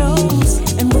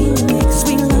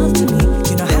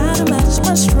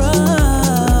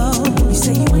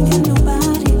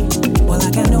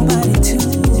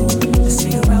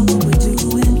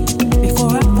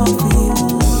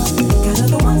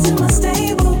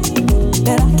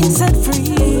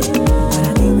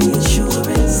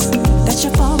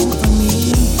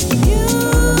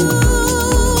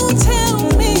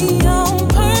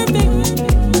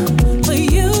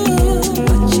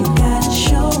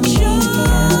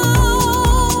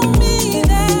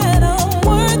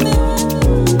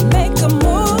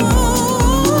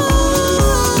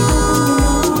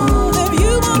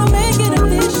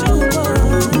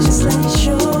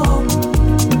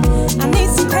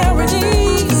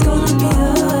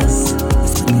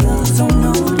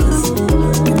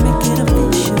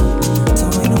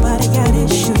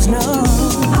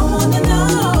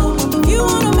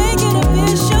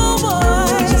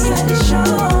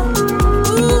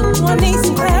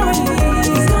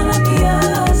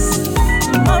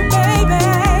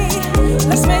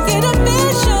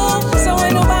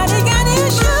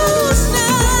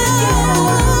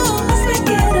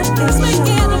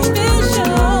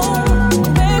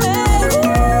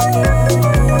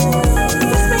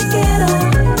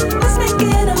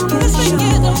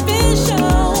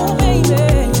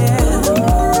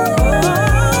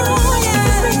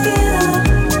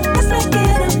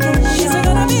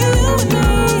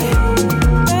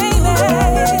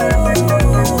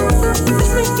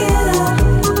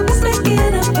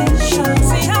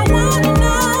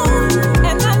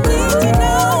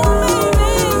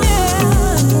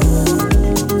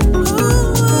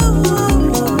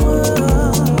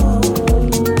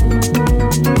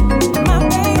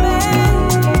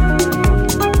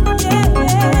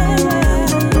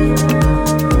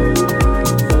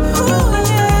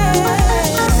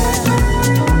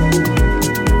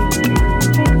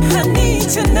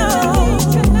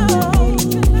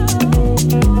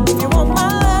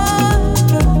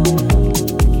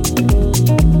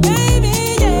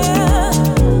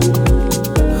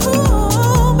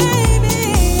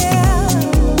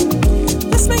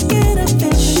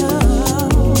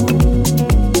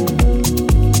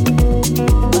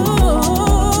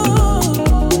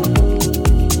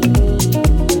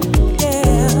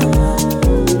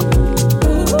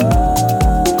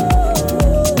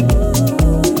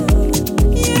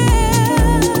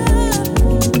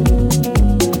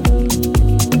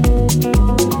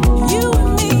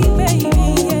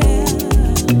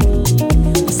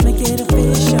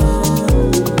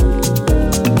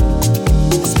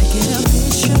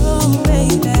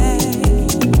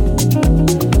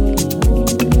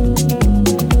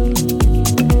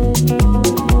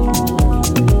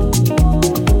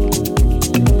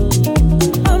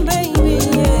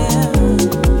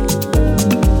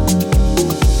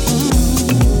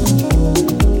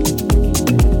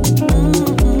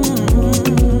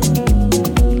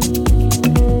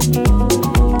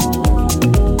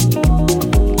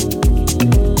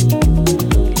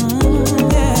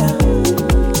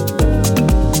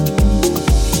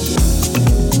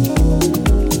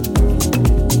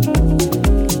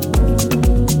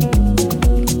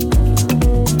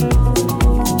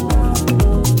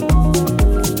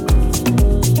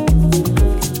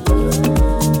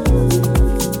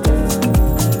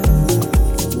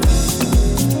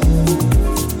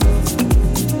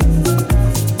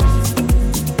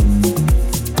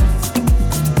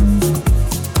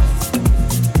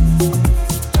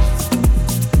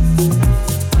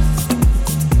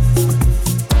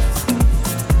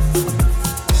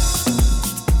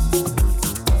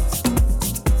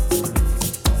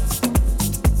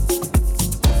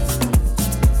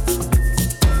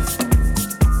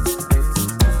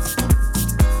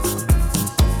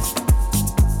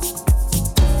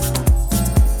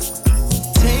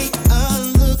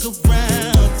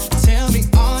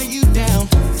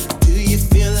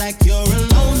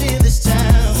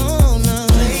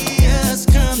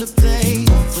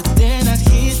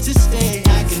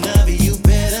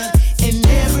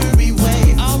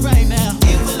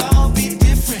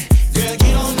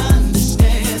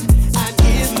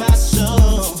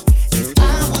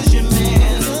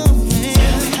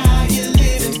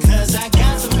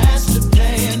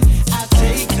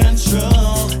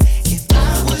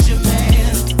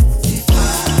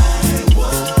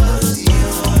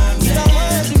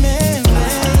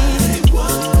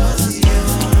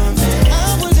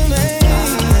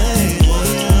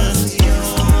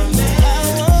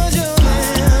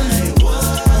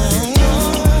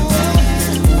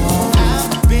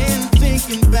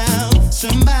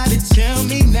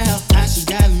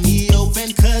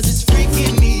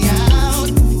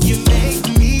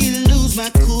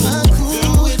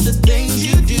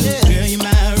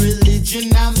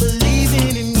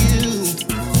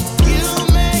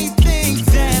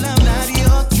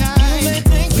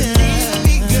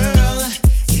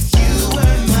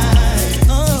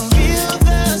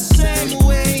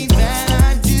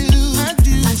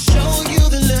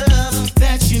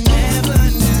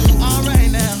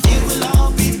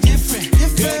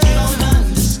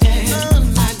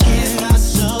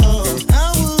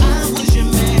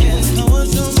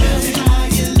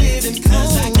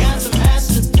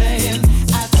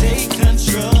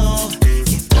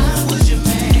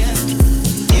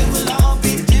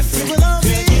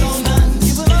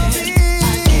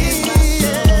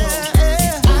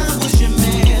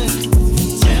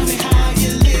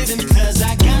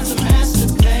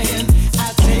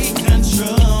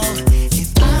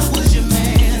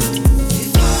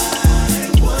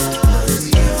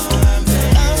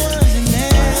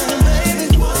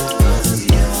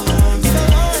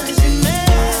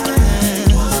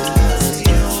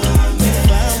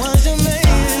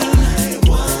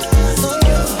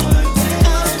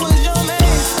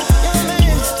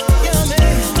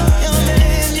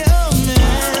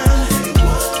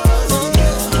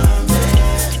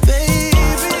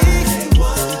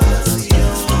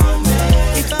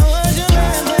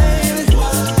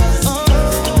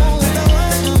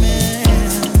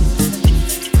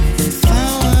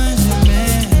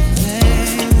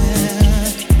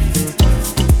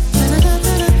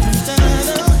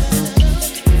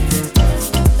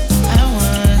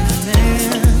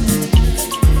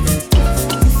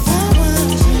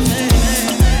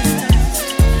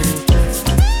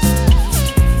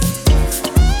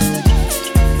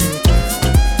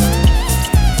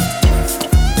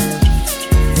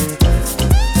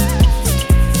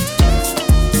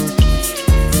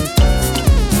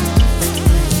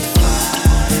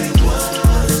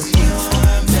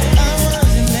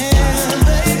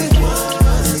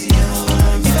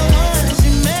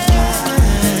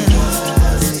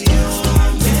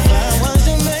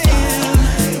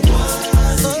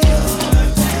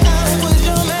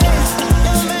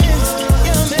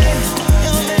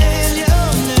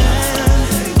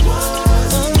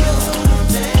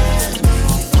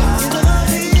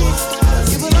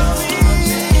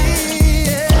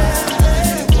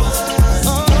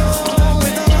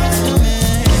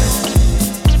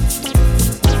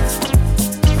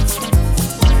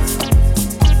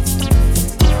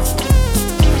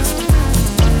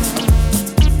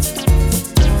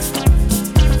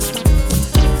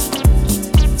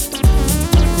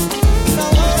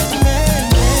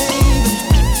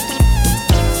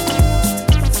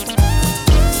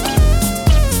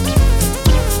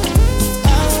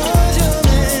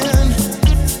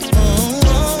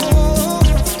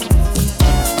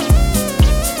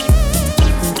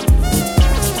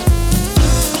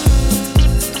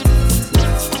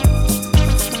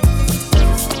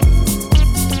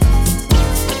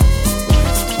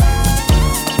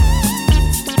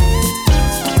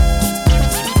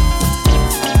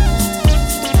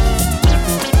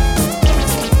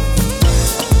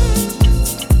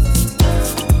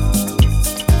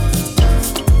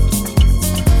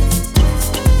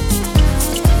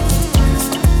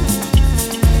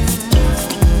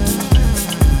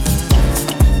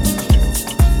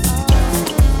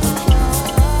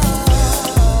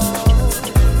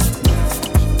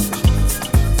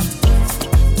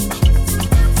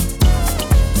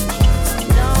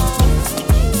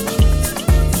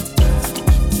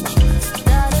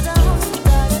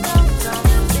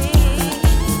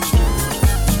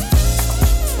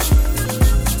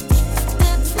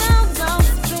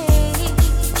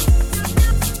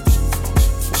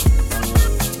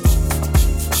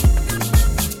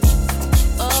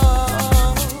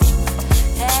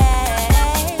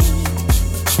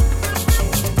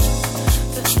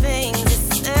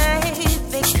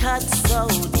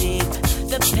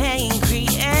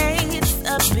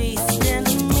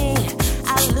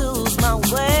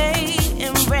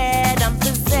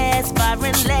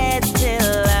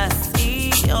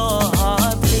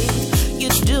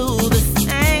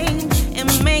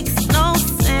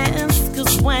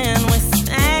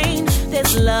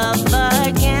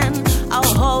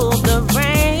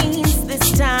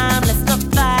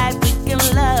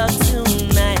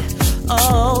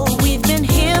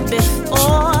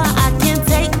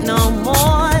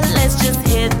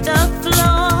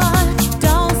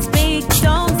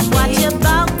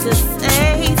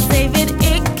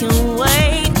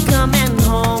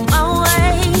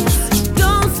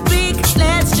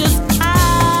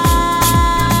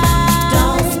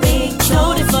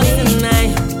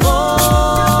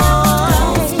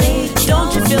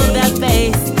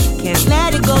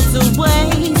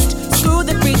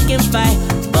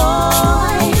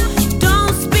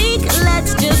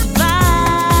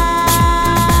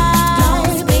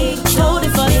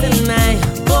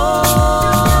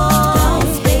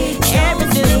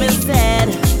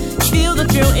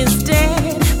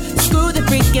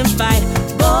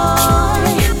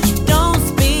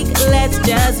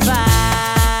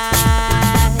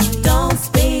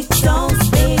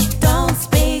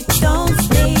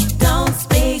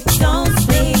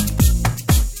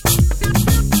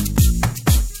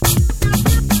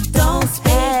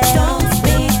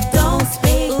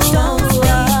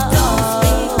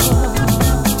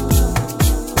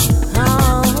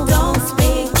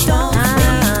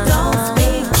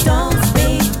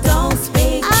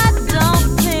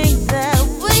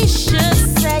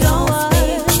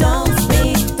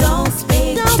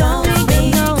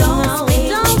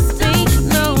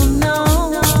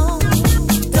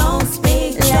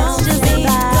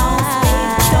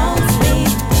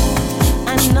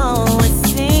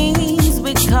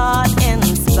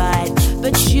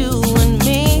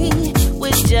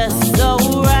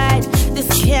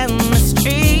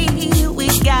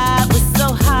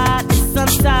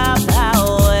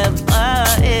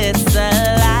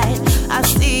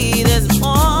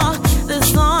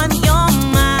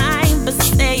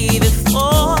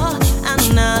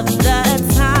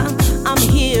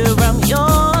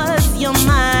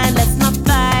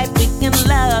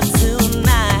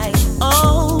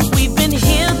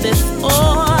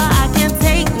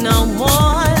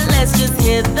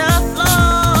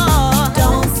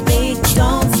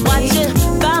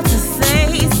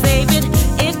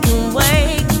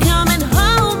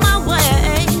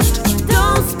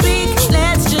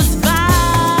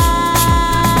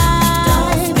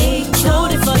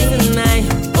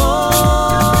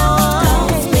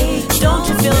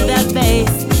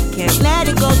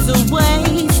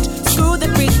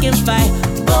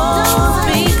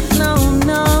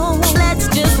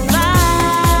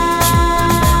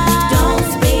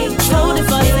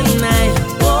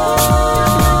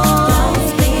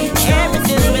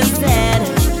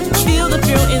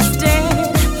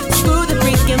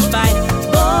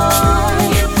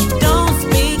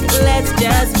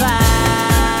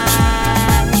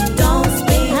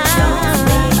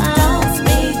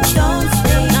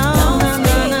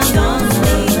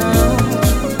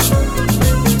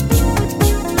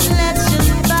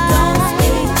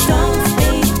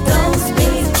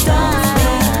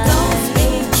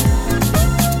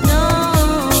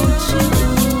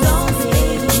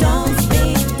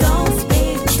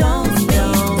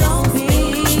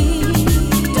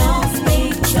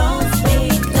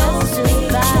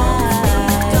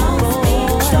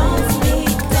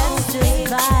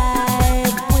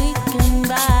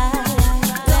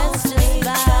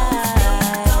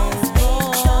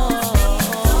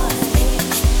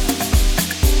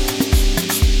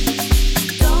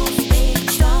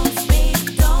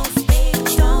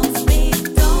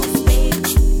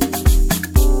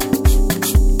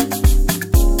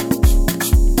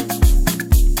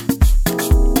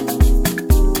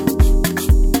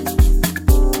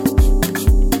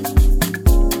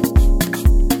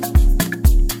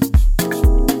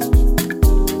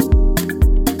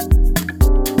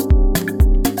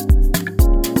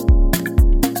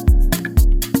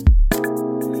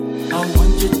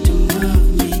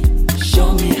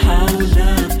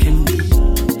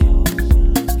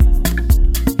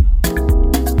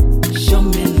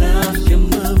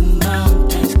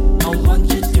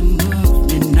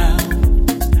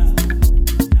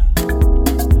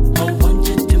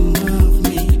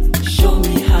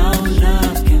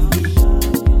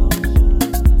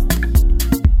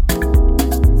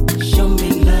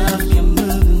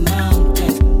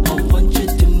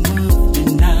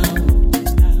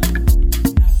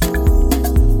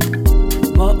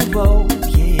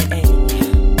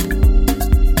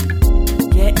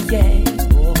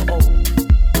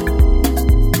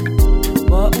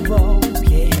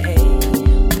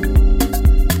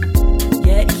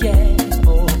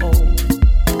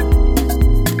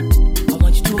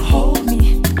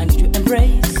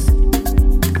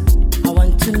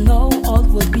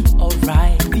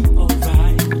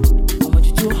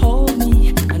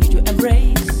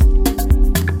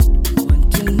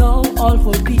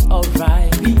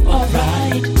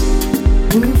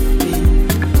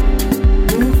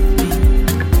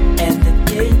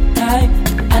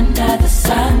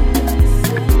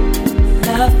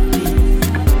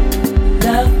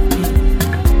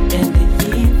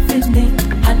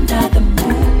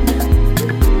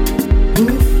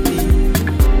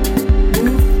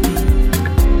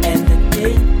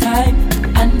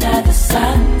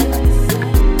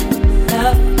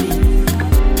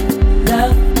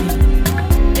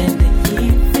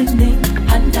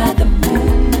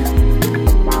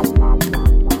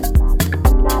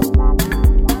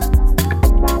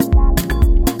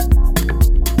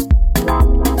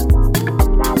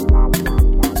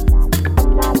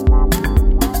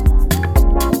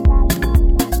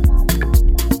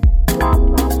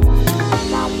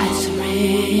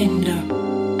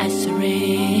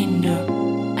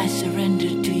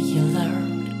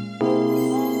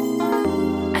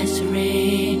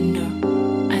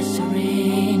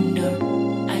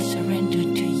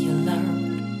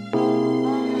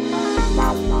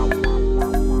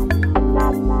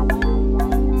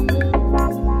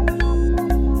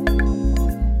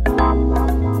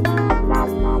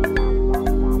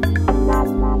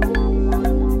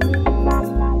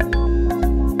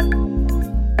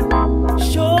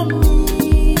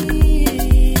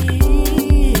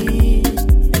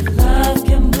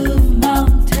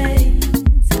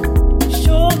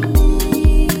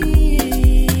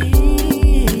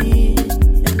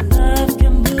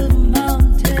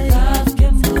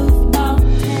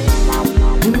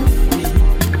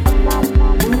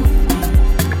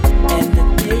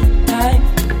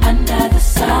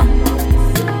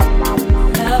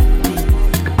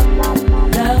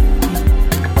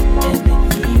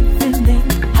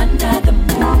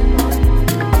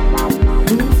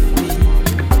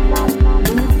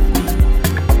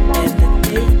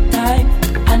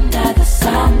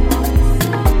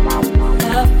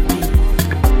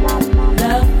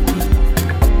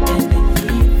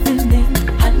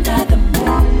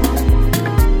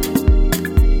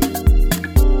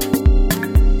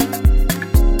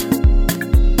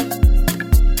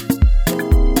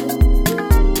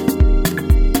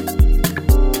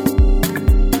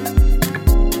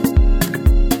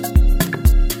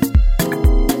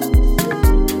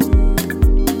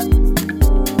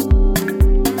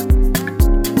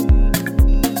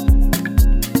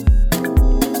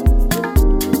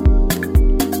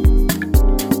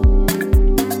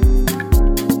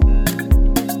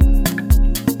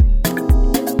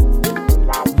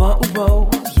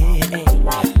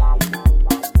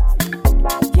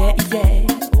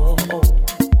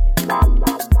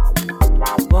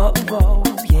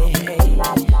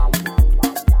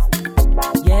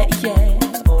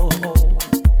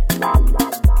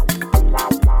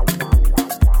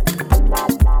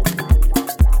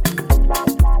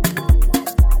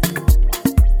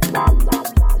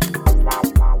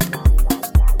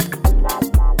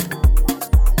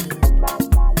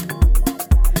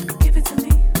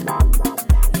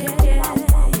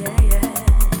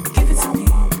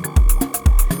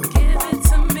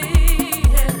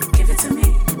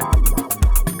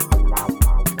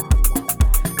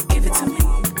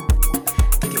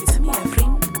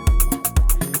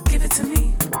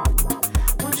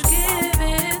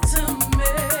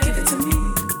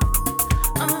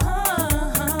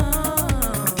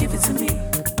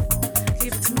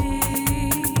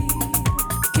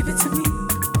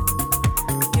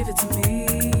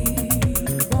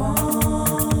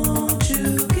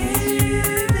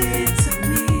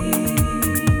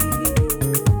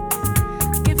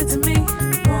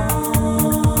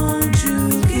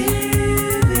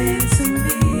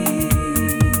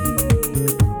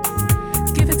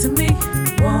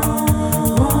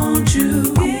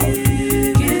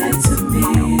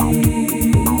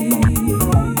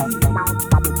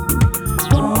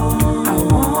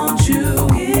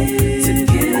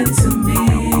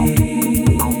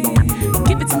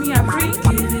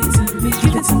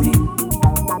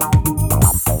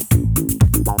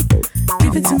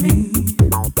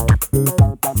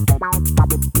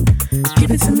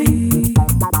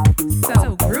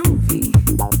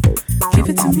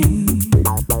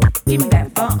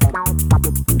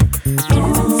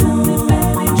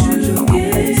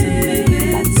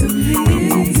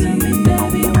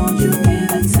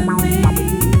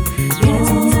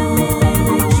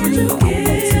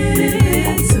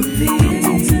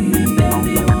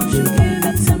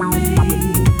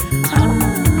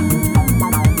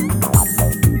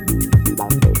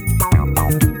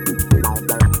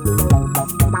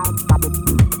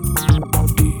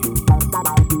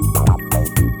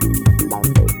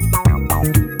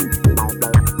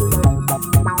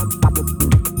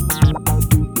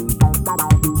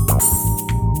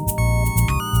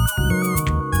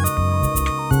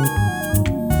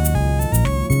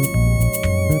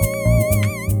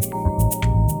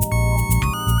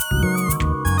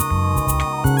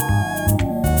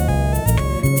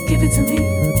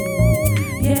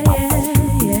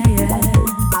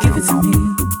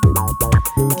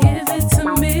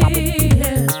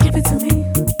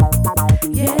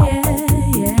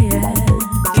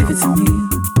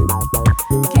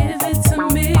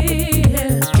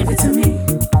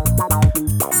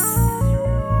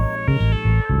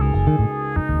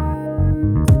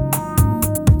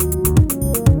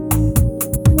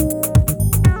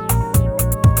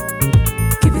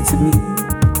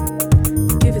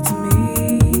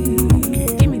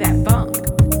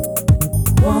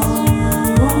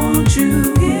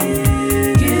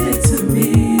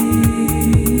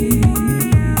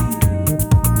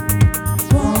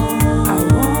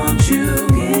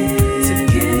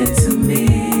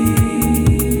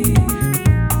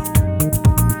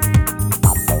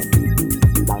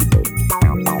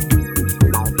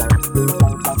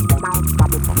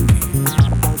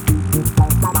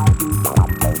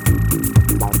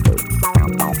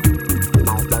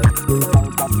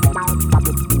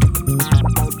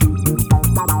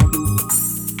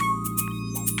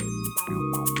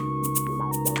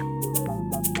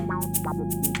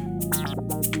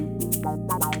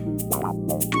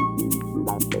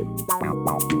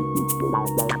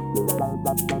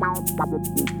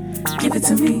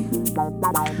to me.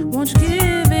 Won't you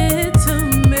give it to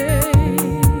me?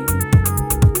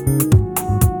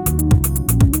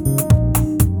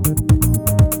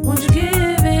 Won't you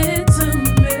give it to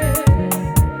me?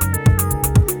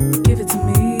 Give it to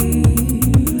me.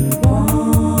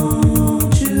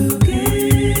 Won't you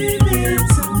give it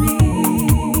to me?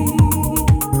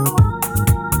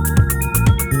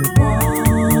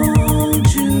 Won't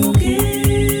you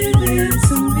give it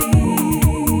to me?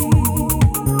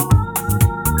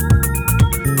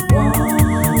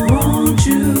 Won't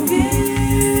you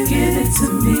give it to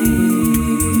me?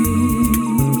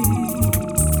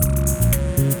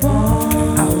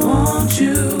 I want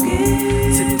you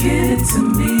to give it to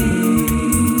me.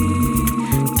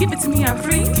 Give it to me, I'm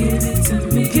free. Give it to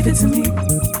me. Give it to me.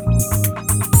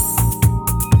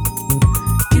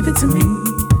 Give it to me.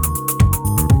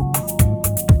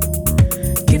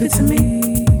 Give it to me.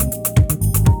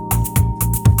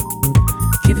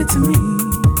 Give it to me.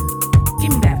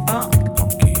 Give me that funk.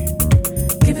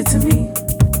 Give it to me.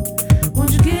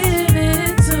 Won't you give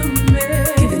it to me?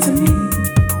 Give it to me.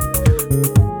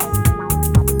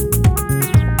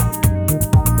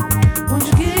 Won't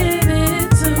you give it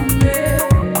to me?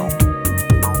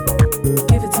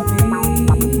 Give it to me.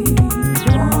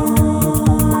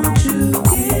 Won't you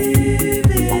give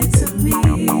it to me?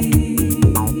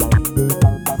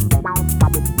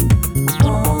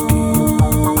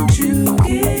 Won't you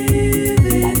give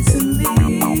it to me?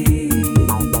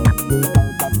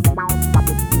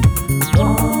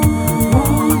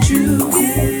 Won't you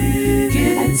give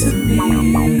it to me?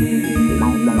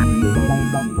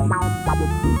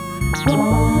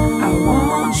 I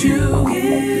want you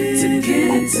to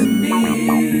give it to me.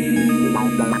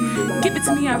 Give it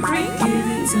to me, I'm free. Give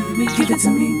it to me. Give it to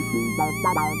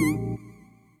me.